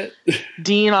bit.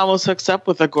 Dean almost hooks up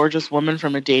with a gorgeous woman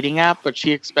from a dating app, but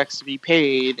she expects to be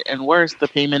paid, and worse, the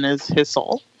payment is his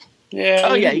soul? Yeah.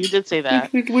 Oh, yeah, you did say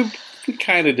that. We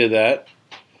kind of did that.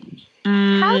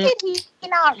 How did he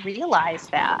not realize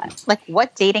that?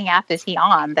 What dating app is he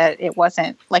on that it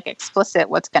wasn't explicit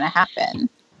what's going to happen?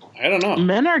 I don't know.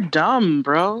 Men are dumb,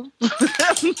 bro.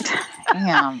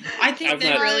 Damn. I think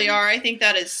they really are. I think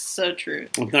that is so true.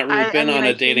 I've not really been on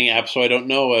a dating app, so I don't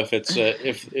know if it's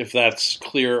if that's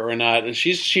clear or not. And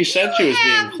she said she was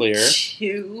being clear.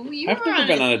 I've never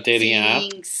been on a dating app.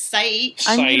 Site.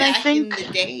 I think in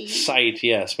the day. Site,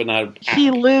 yes, but not.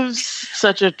 He lives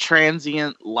such a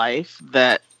transient life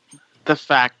that the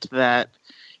fact that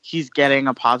he's getting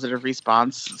a positive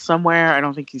response somewhere, I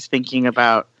don't think he's thinking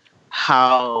about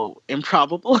how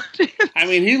improbable it is. I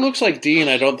mean, he looks like Dean.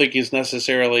 I don't think he's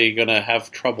necessarily going to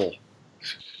have trouble.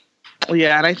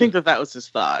 Yeah, and I think that was his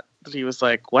thought. That he was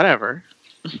like, whatever.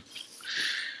 But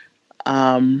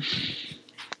I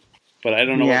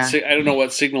don't know. I don't know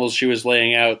what signals she was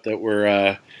laying out that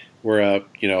were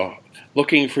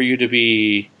looking for you to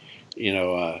be,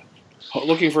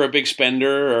 looking for a big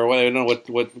spender, or what, I don't know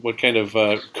what kind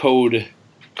of code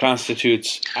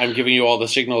constitutes. I'm giving you all the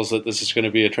signals that this is going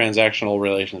to be a transactional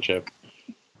relationship.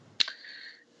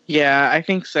 Yeah, I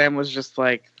think Sam was just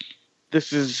like, this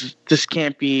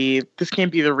can't be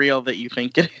the real that you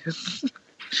think it is.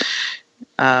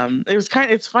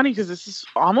 It's funny because this is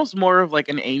almost more of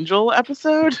an Angel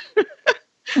episode.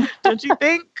 Don't you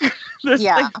think? There's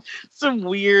some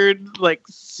weird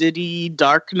city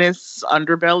darkness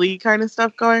underbelly kind of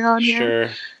stuff going on here.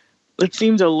 Sure. It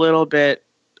seemed a little bit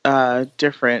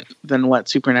different than what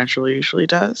Supernatural usually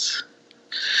does.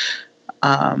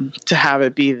 To have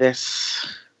it be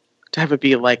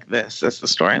like this as the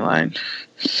storyline.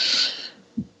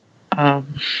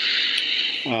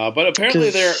 But apparently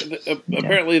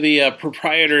the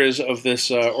proprietors of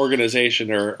this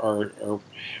organization are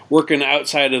working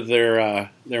outside of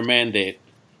their mandate,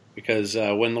 because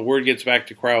when the word gets back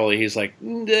to Crowley, he's like,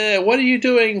 "What are you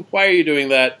doing? Why are you doing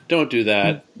that? Don't do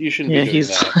that. You shouldn't be doing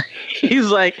that." He's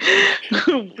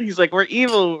like, "We're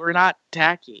evil. We're not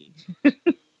tacky."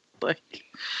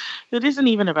 It isn't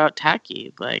even about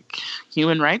tacky.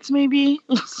 Human rights, maybe.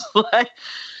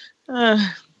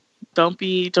 Don't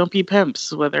be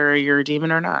pimps, whether you're a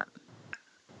demon or not.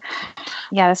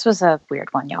 Yeah, this was a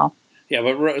weird one, y'all. Yeah,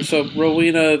 but so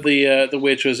Rowena, the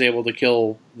witch, was able to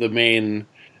kill the main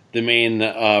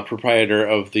proprietor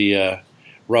of the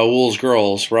Raoul's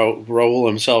girls. Raoul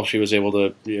himself, she was able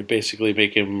to basically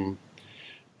make him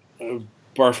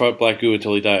barf out black goo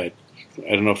until he died.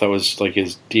 I don't know if that was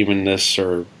his demonness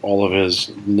or all of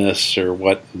his ness or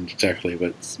what exactly, but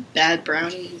it's bad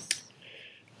brownies.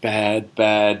 Bad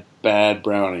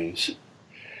brownies.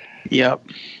 Yep.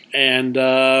 And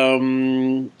a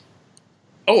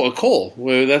Cole.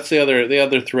 Well, that's the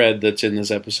other thread that's in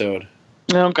this episode.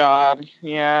 Oh God,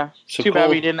 yeah. So Too bad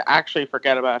we didn't actually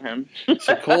forget about him.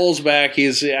 So Cole's back.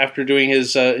 He's after doing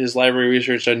his library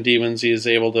research on demons. He's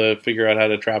able to figure out how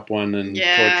to trap one and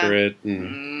torture it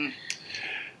and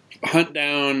hunt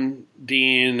down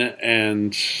Dean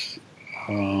and.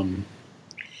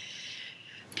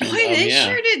 They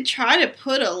sure did try to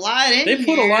put a lot in. They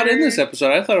put a lot in this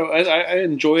episode. I thought I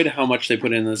enjoyed how much they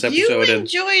put in this episode. You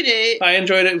enjoyed it. I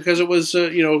enjoyed it because it was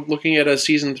looking at a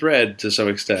season thread to some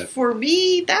extent. For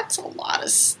me, that's a lot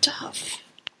of stuff.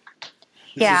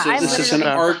 This is an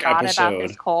arc episode. About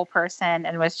this Cole person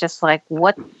and was just like,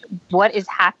 what is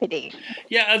happening?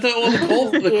 Yeah, the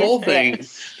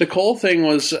Cole thing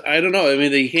was, I don't know. I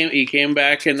mean, he came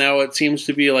back and now it seems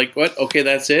to be like, what? Okay,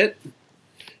 that's it.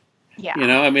 Yeah. You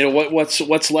know, I mean, what's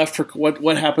left for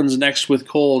what happens next with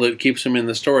Cole that keeps him in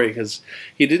the story? Because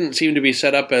he didn't seem to be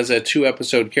set up as a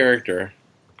 2-episode character,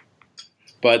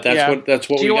 but that's what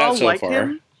Do we you got all so like far.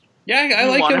 him? Yeah, I You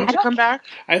like want him. him to come back?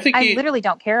 I think I literally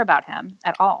don't care about him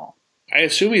at all. I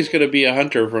assume he's going to be a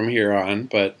hunter from here on,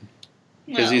 but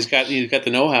because he's got the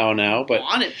know-how now, but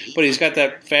he's got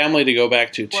that family to go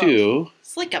back to too.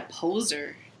 It's like a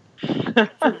poser.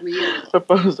 For real. A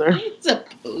poser. It's a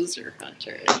poser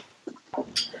hunter.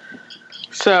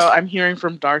 So I'm hearing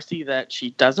from Darcy that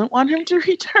she doesn't want him to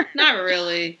return. Not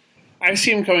really. I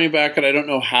see him coming back, and I don't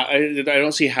know how. I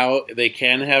don't see how they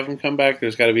can have him come back.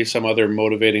 There's got to be some other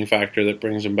motivating factor that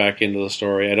brings him back into the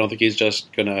story. I don't think he's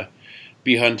just gonna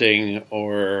be hunting,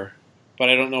 but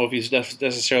I don't know if he's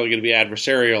necessarily going to be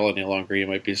adversarial any longer. He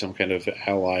might be some kind of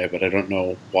ally, but I don't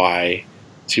know why.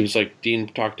 It seems like Dean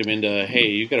talked him into, hey,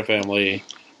 you got a family,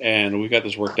 and we've got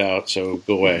this worked out, so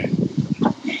go away.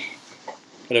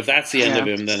 But if that's the end of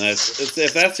him, then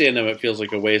if that's the end of it, it feels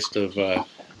like a waste of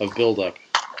build-up.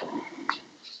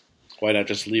 Why not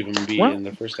just leave him be in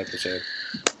the first episode?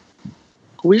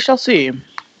 We shall see.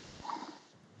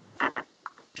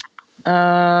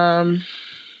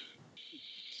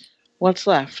 What's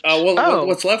left?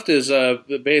 What's left is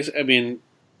the base. I mean,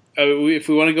 if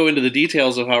we want to go into the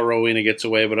details of how Rowena gets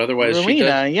away, but otherwise,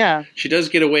 she does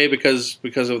get away because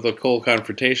of the Cole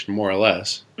confrontation, more or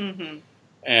less. Mm-hmm.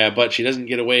 But she doesn't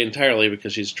get away entirely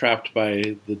because she's trapped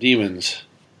by the demons,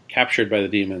 captured by the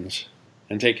demons,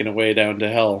 and taken away down to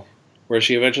Hell, where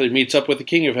she eventually meets up with the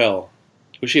King of Hell,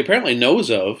 who she apparently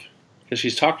knows of because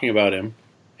she's talking about him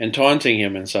and taunting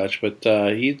him and such. But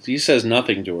he says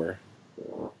nothing to her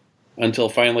until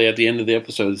finally, at the end of the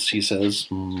episode, he says,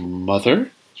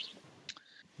 "Mother."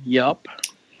 Yup.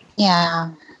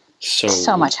 Yeah.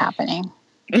 So much happening.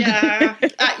 Yeah.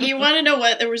 You want to know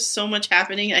what? There was so much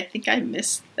happening. I think I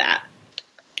missed that.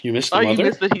 You missed the mother? You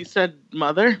missed that he said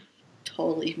mother?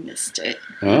 Totally missed it.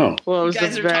 Oh. Well, it was you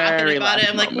guys are talking about it.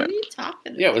 I'm like, what are you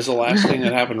talking about? Yeah, it was the last thing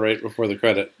that happened right before the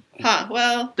credit. Huh,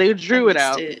 well. They drew it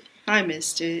out. I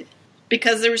missed it.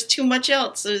 Because there was too much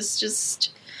else. It was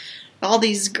just all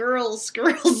these girls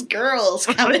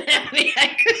coming at me.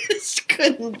 I just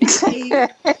couldn't behave.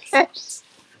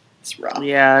 It's rough.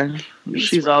 Yeah,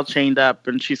 she's all chained up,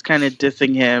 and she's kind of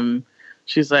dissing him.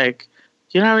 She's like,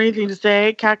 "Do you don't have anything to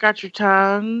say? Cat got your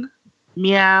tongue?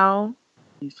 Meow."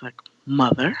 He's like,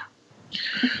 "Mother."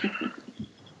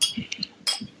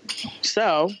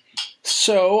 So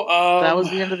that was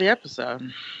the end of the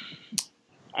episode.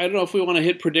 I don't know if we want to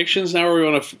hit predictions now, or we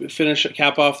want to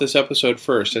cap off this episode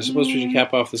first. I suppose we should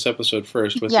cap off this episode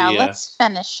first with let's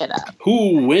finish it up.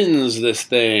 Who wins this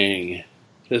thing?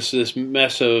 This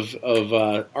mess of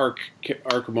arc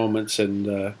moments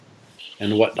and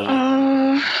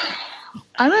whatnot.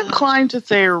 I'm inclined to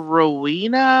say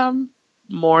Rowena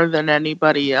more than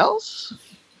anybody else.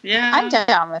 Yeah, I'm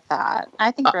down with that.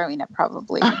 I think Rowena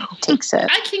probably takes it.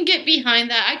 I can get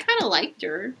behind that. I kind of liked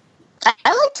her.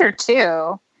 I liked her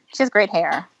too. She has great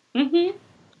hair. Mm-hmm.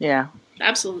 Yeah,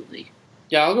 absolutely.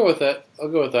 Yeah, I'll go with that.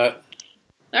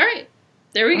 All right,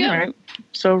 there we go. All right.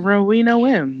 So Rowena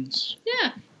wins.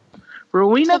 Yeah.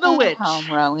 Rowena the witch.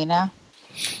 Home, Rowena.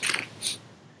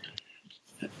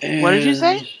 And what did you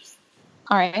say?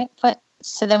 All right,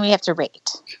 so then we have to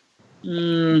rate.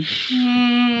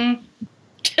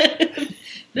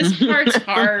 This part's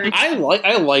hard. I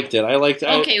liked it.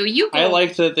 Okay, well, you go. I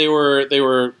liked that they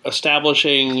were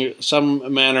establishing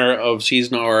some manner of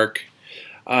season arc.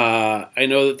 I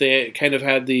know that they kind of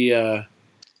had the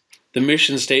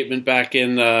mission statement back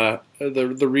in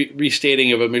the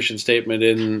restating of a mission statement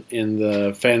in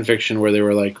the fan fiction, where they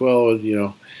were like, well,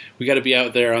 we got to be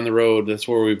out there on the road. That's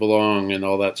where we belong, and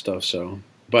all that stuff. So,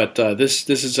 but this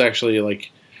is actually like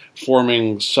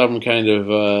forming some kind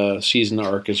of season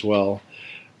arc as well.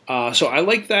 So I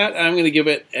like that. I'm going to give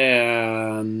it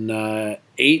an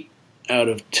 8 out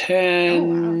of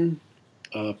 10.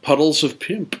 Oh, wow. Puddles of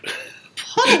Pimp.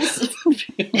 Puddles of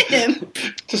Pimp.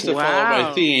 Just to follow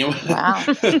my theme. Wow.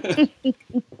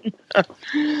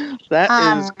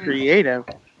 That is creative.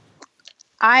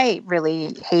 I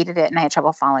really hated it, and I had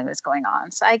trouble following what was going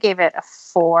on. So I gave it a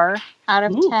 4 out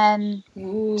of 10.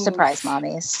 Ooh. Surprise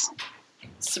mommies.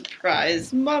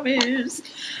 Surprise mommies.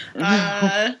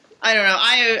 I don't know.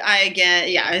 I again,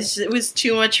 yeah, it was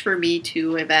too much for me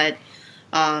too. I bet.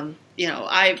 I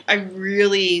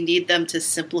really need them to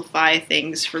simplify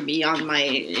things for me on my.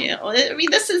 I mean,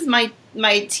 this is my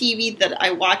TV that I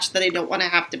watch that I don't want to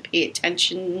have to pay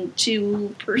attention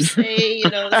to per se.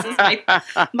 This is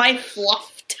my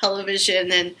fluff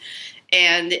television,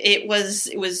 and it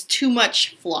was too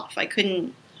much fluff. I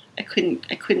couldn't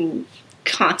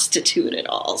constitute it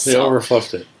all. They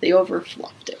overfluffed it. They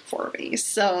overfluffed it for me.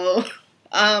 So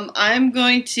I'm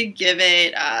going to give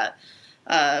it a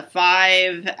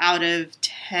 5 out of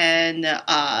 10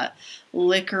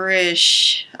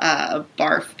 licorice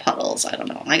barf puddles. I don't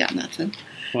know. I got nothing.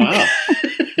 Wow.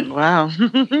 Wow.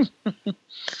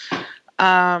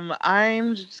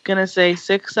 I'm just going to say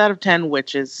 6 out of 10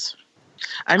 witches.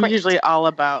 I'm Great. usually all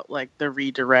about like the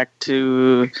redirect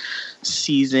to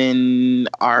season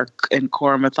arc and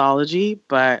core mythology,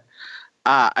 but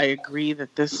I agree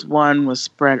that this one was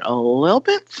spread a little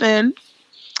bit thin.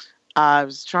 I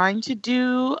was trying to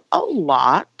do a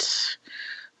lot.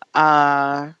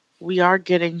 We are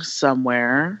getting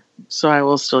somewhere, so I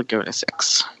will still give it a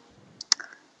 6.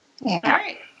 Yeah. All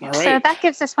right. So that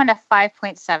gives this one a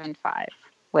 5.75,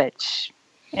 which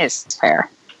is fair.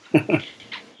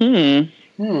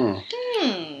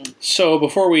 So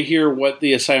before we hear what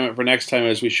the assignment for next time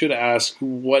is, we should ask,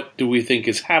 what do we think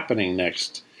is happening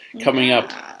next, coming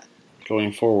up,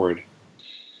 going forward?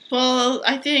 Well,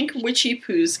 I think Witchy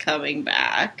Poo's coming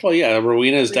back. Well, yeah,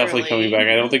 Rowena is definitely coming back.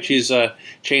 I don't think she's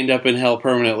chained up in hell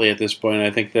permanently at this point.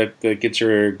 I think that gets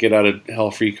her get out of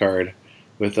hell free card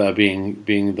with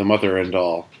being the mother and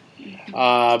all.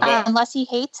 But, unless he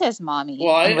hates his mommy,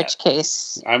 in which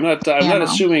case I'm not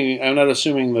assuming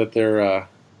that they're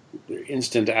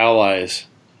instant allies.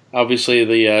 Obviously,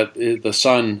 the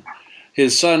son,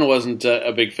 his son wasn't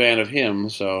a big fan of him,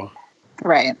 so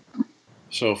right.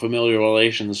 So familiar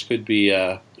relations could be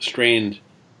strained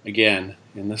again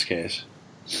in this case.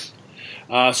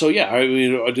 So yeah, I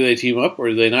mean, do they team up or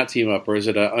do they not team up, or is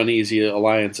it an uneasy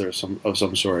alliance or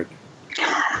some sort?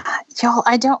 Y'all,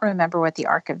 I don't remember what the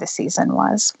arc of the season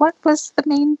was. What was the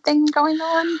main thing going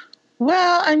on?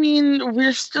 Well, I mean,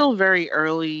 we're still very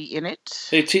early in it.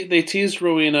 They teased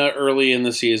Rowena early in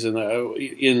the season,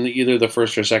 in either the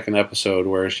first or second episode,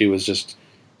 where she was just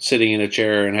sitting in a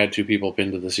chair and had 2 people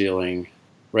pinned to the ceiling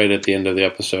right at the end of the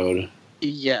episode.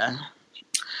 Yeah.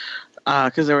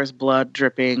 Because there was blood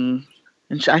dripping.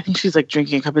 And I think she's like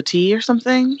drinking a cup of tea or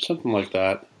something. Something like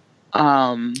that.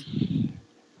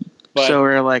 But, so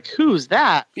we're like, who's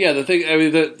that? Yeah, the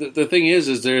thing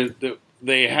is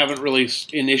they haven't really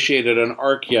initiated an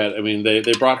arc yet. I mean, they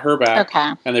brought her back,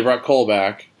 and they brought Cole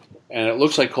back, and it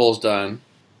looks like Cole's done,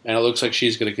 and it looks like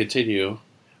she's going to continue.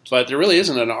 But there really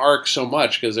isn't an arc so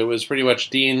much, because it was pretty much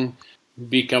Dean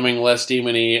becoming less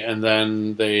demony, and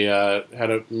then they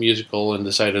had a musical and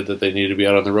decided that they needed to be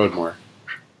out on the road more.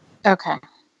 Okay.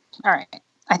 All right.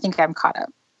 I think I'm caught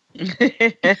up.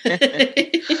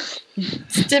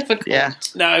 It's difficult. Yeah.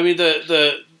 Now, I mean,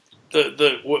 the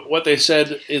what they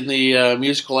said in the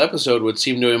musical episode would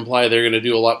seem to imply they're going to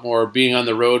do a lot more being on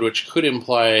the road, which could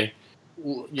imply,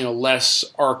 less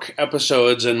arc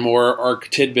episodes and more arc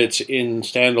tidbits in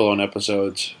standalone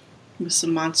episodes. With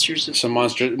some monsters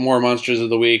of more monsters of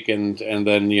the week, and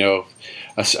then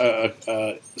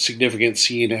a significant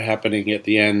scene happening at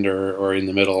the end or in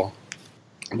the middle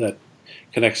that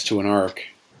connects to an arc.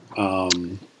 All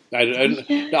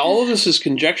of this is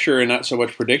conjecture and not so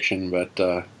much prediction,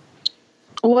 but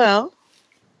well,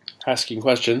 asking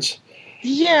questions.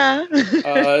 Yeah.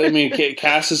 I mean,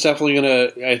 Cass is definitely gonna.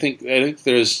 I think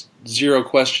there's zero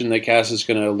question that Cass is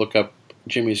gonna look up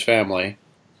Jimmy's family.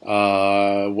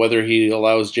 Whether he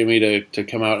allows Jimmy to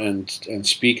come out and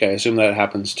speak, I assume that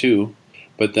happens too.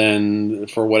 But then,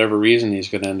 for whatever reason, he's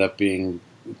going to end up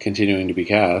continuing to be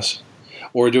Cass,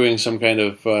 or doing some kind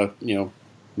of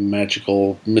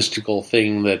magical, mystical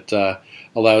thing that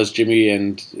allows Jimmy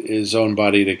and his own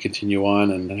body to continue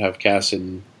on and have Cass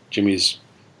in Jimmy's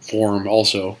form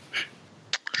also.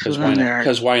 Because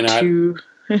why not?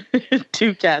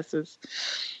 Two Casses.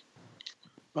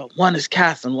 Well, one is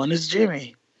Cass and one is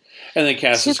Jimmy. And then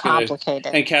Cass is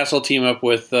complicated. And Cass will team up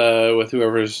with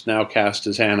whoever's now cast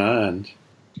as Hannah. And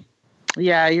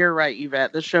yeah, you're right,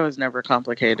 Yvette. The show is never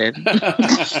complicated.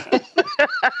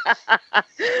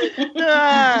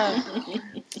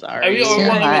 Sorry.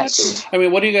 I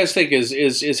mean, what do you guys think?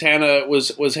 Is Hannah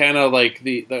was Hannah like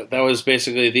that was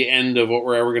basically the end of what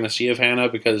we're ever going to see of Hannah,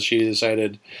 because she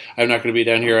decided, I'm not going to be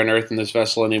down here on Earth in this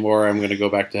vessel anymore. I'm going to go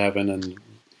back to heaven and.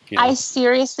 I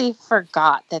seriously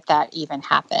forgot that even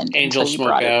happened. Angel until you smoke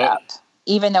brought out. It up.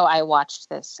 Even though I watched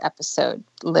this episode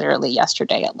literally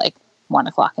yesterday at like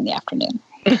 1:00 in the afternoon.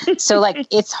 So like,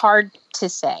 it's hard to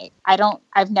say.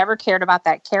 I've never cared about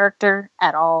that character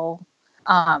at all.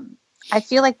 I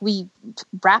feel like we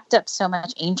wrapped up so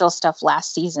much Angel stuff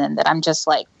last season that I'm just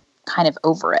like kind of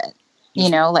over it.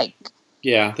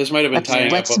 Yeah, this might have been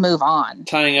let's move on.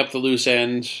 Tying up the loose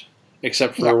end,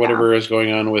 except for whatever is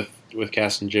going on with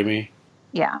Cass and Jimmy.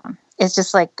 Yeah. It's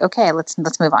just like, okay, let's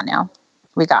move on now.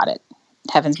 We got it.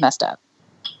 Heaven's messed up.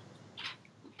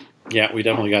 Yeah, we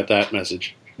definitely got that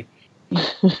message.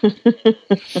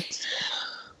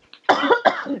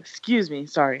 Excuse me.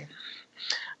 Sorry.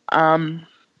 All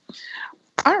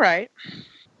right.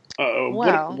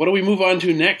 What do we move on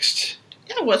to next?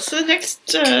 Yeah, what's the next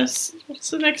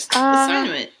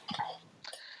assignment?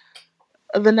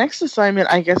 The next assignment,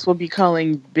 I guess, we'll be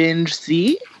calling Binge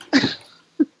C.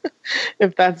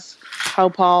 If that's how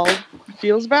Paul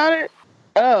feels about it.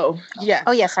 Oh, yeah.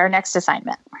 Oh, yes, our next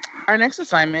assignment. Our next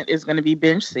assignment is going to be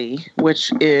Binge C,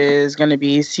 which is going to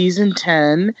be Season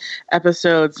 10,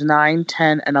 Episodes 9,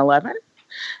 10, and 11.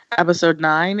 Episode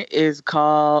 9 is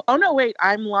called... Oh, no, wait.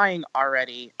 I'm lying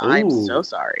already. Ooh. I'm so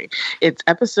sorry. It's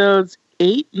Episodes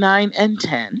 8, 9, and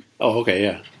 10. Oh, okay,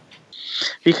 yeah.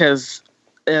 Because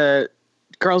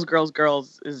Girls, Girls,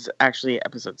 Girls is actually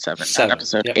Episode 7, not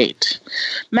Episode 8.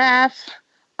 Math.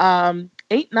 8,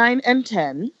 9, and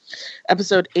 10.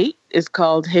 Episode 8 is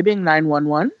called Hibbing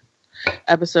 911.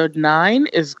 Episode 9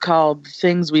 is called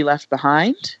Things We Left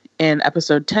Behind. And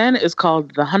Episode 10 is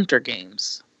called The Hunter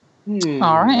Games.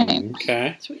 All right.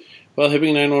 Okay. Well,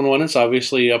 Hibbing 911 is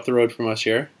obviously up the road from us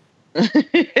here.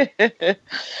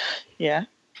 Yeah.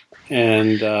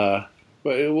 And I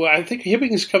think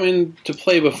Hibbing's come into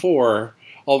play before,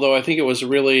 although I think it was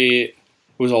the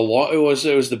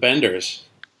Benders.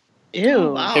 Ew.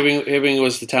 Oh, wow. Hibbing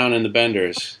was the town in the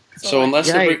Benders. So unless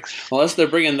they're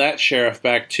bringing that sheriff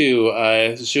back too, I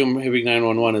assume Hibbing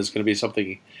 911 is going to be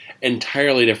something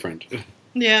entirely different.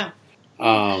 Yeah.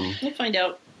 We'll find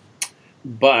out.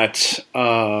 But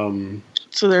so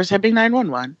there's Hibbing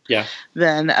 911. Yeah.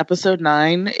 Then Episode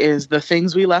 9 is The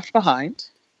Things We Left Behind.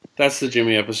 That's the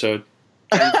Jimmy episode.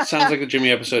 Sounds like a Jimmy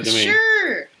episode to me.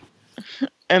 Sure.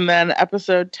 And then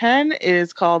Episode 10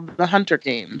 is called The Hunter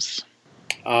Games.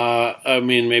 I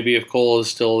mean, maybe if Cole is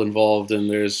still involved and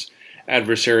there's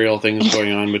adversarial things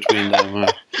going on between them,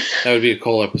 that would be a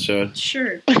Cole episode.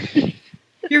 Sure.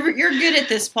 You're good at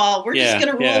this, Paul. We're just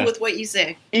going to roll with what you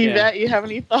say. Yvette, you have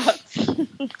any thoughts?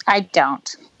 I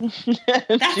don't.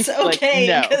 That's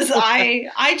okay, because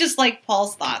I just like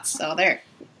Paul's thoughts, so there.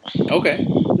 Okay.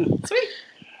 Sweet.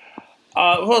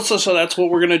 So that's what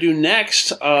we're going to do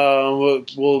next.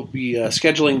 We'll be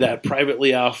scheduling that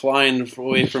privately offline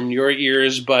away from your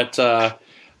ears, but I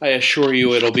assure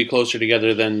you it'll be closer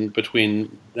together than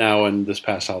between now and this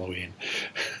past Halloween.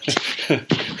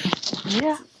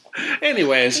 Yeah.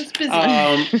 Anyways,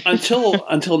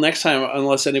 until next time,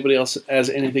 unless anybody else has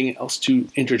anything else to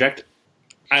interject,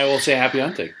 I will say happy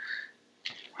hunting.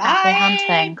 Happy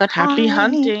hunting. Good Happy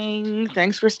hunting.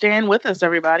 Thanks for staying with us,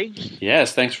 everybody.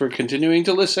 Yes, thanks for continuing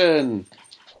to listen.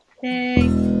 Yay.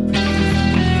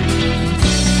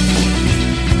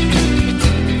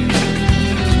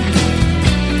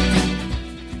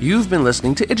 You've been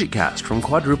listening to IdjitCast from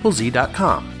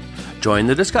quadruplez.com. Join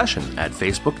the discussion at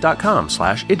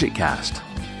facebook.com/IdjitCast.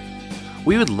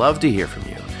 We would love to hear from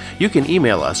you. You can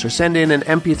email us or send in an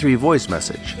MP3 voice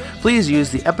message. Please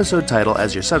use the episode title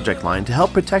as your subject line to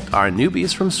help protect our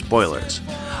newbies from spoilers.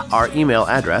 Our email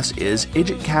address is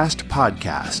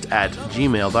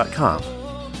idjitcastpodcast@gmail.com.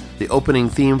 The opening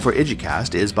theme for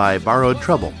IdjitCast is by Borrowed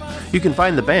Trouble. You can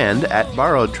find the band at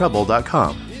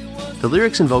borrowedtrouble.com. The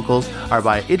lyrics and vocals are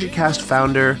by IdjitCast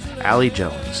founder Allie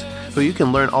Jones, who you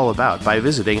can learn all about by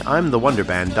visiting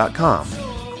imthewonderband.com.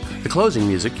 The closing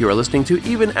music you are listening to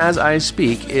even as I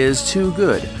speak is Too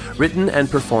Good, written and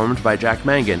performed by Jack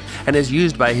Mangan, and is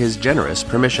used by his generous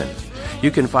permission. You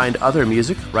can find other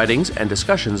music, writings, and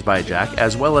discussions by Jack,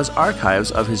 as well as archives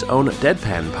of his own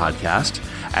Deadpan podcast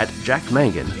at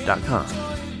jackmangan.com.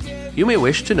 You may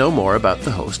wish to know more about the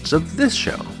hosts of this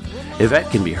show. Yvette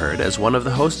can be heard as one of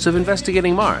the hosts of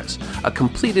Investigating Mars, a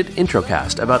completed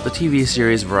introcast about the TV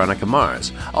series Veronica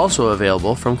Mars, also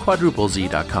available from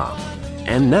quadruplez.com.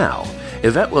 And now,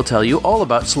 Yvette will tell you all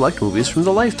about select movies from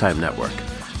the Lifetime Network.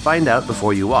 Find out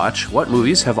before you watch what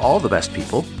movies have all the best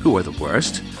people, who are the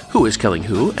worst, who is killing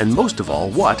who, and most of all,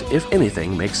 what, if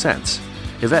anything, makes sense.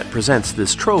 Yvette presents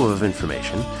this trove of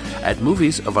information at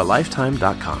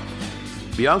moviesofarlifetime.com.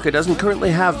 Bianca doesn't currently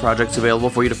have projects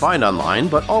available for you to find online,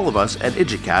 but all of us at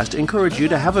IdjitCast encourage you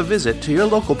to have a visit to your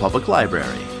local public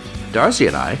library. Darcy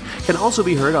and I can also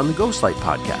be heard on the Ghostlight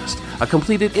podcast, a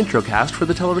completed introcast for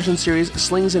the television series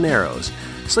Slings and Arrows.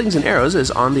 Slings and Arrows is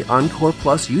on the Encore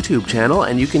Plus YouTube channel,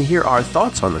 and you can hear our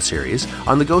thoughts on the series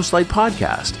on the Ghostlight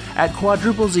podcast at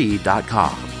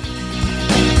quadruplez.com.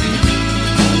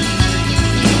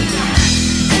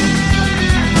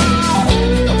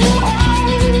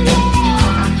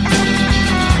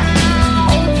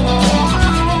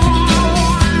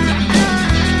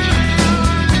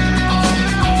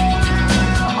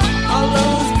 Our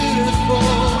love's beautiful.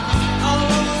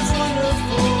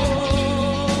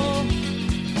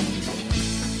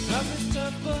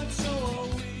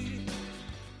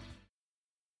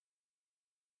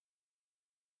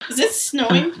 Is it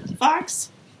snowing,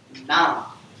 Fox? No.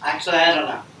 Actually, I don't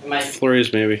know. It might be.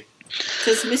 Flurries, maybe.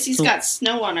 Because Missy's got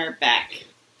snow on her back.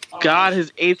 God,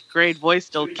 his 8th grade voice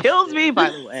still kills me, by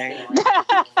the way.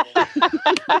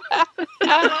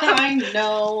 I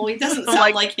know. He doesn't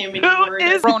sound like him anymore.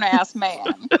 Grown-ass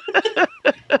man.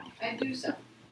 I do something.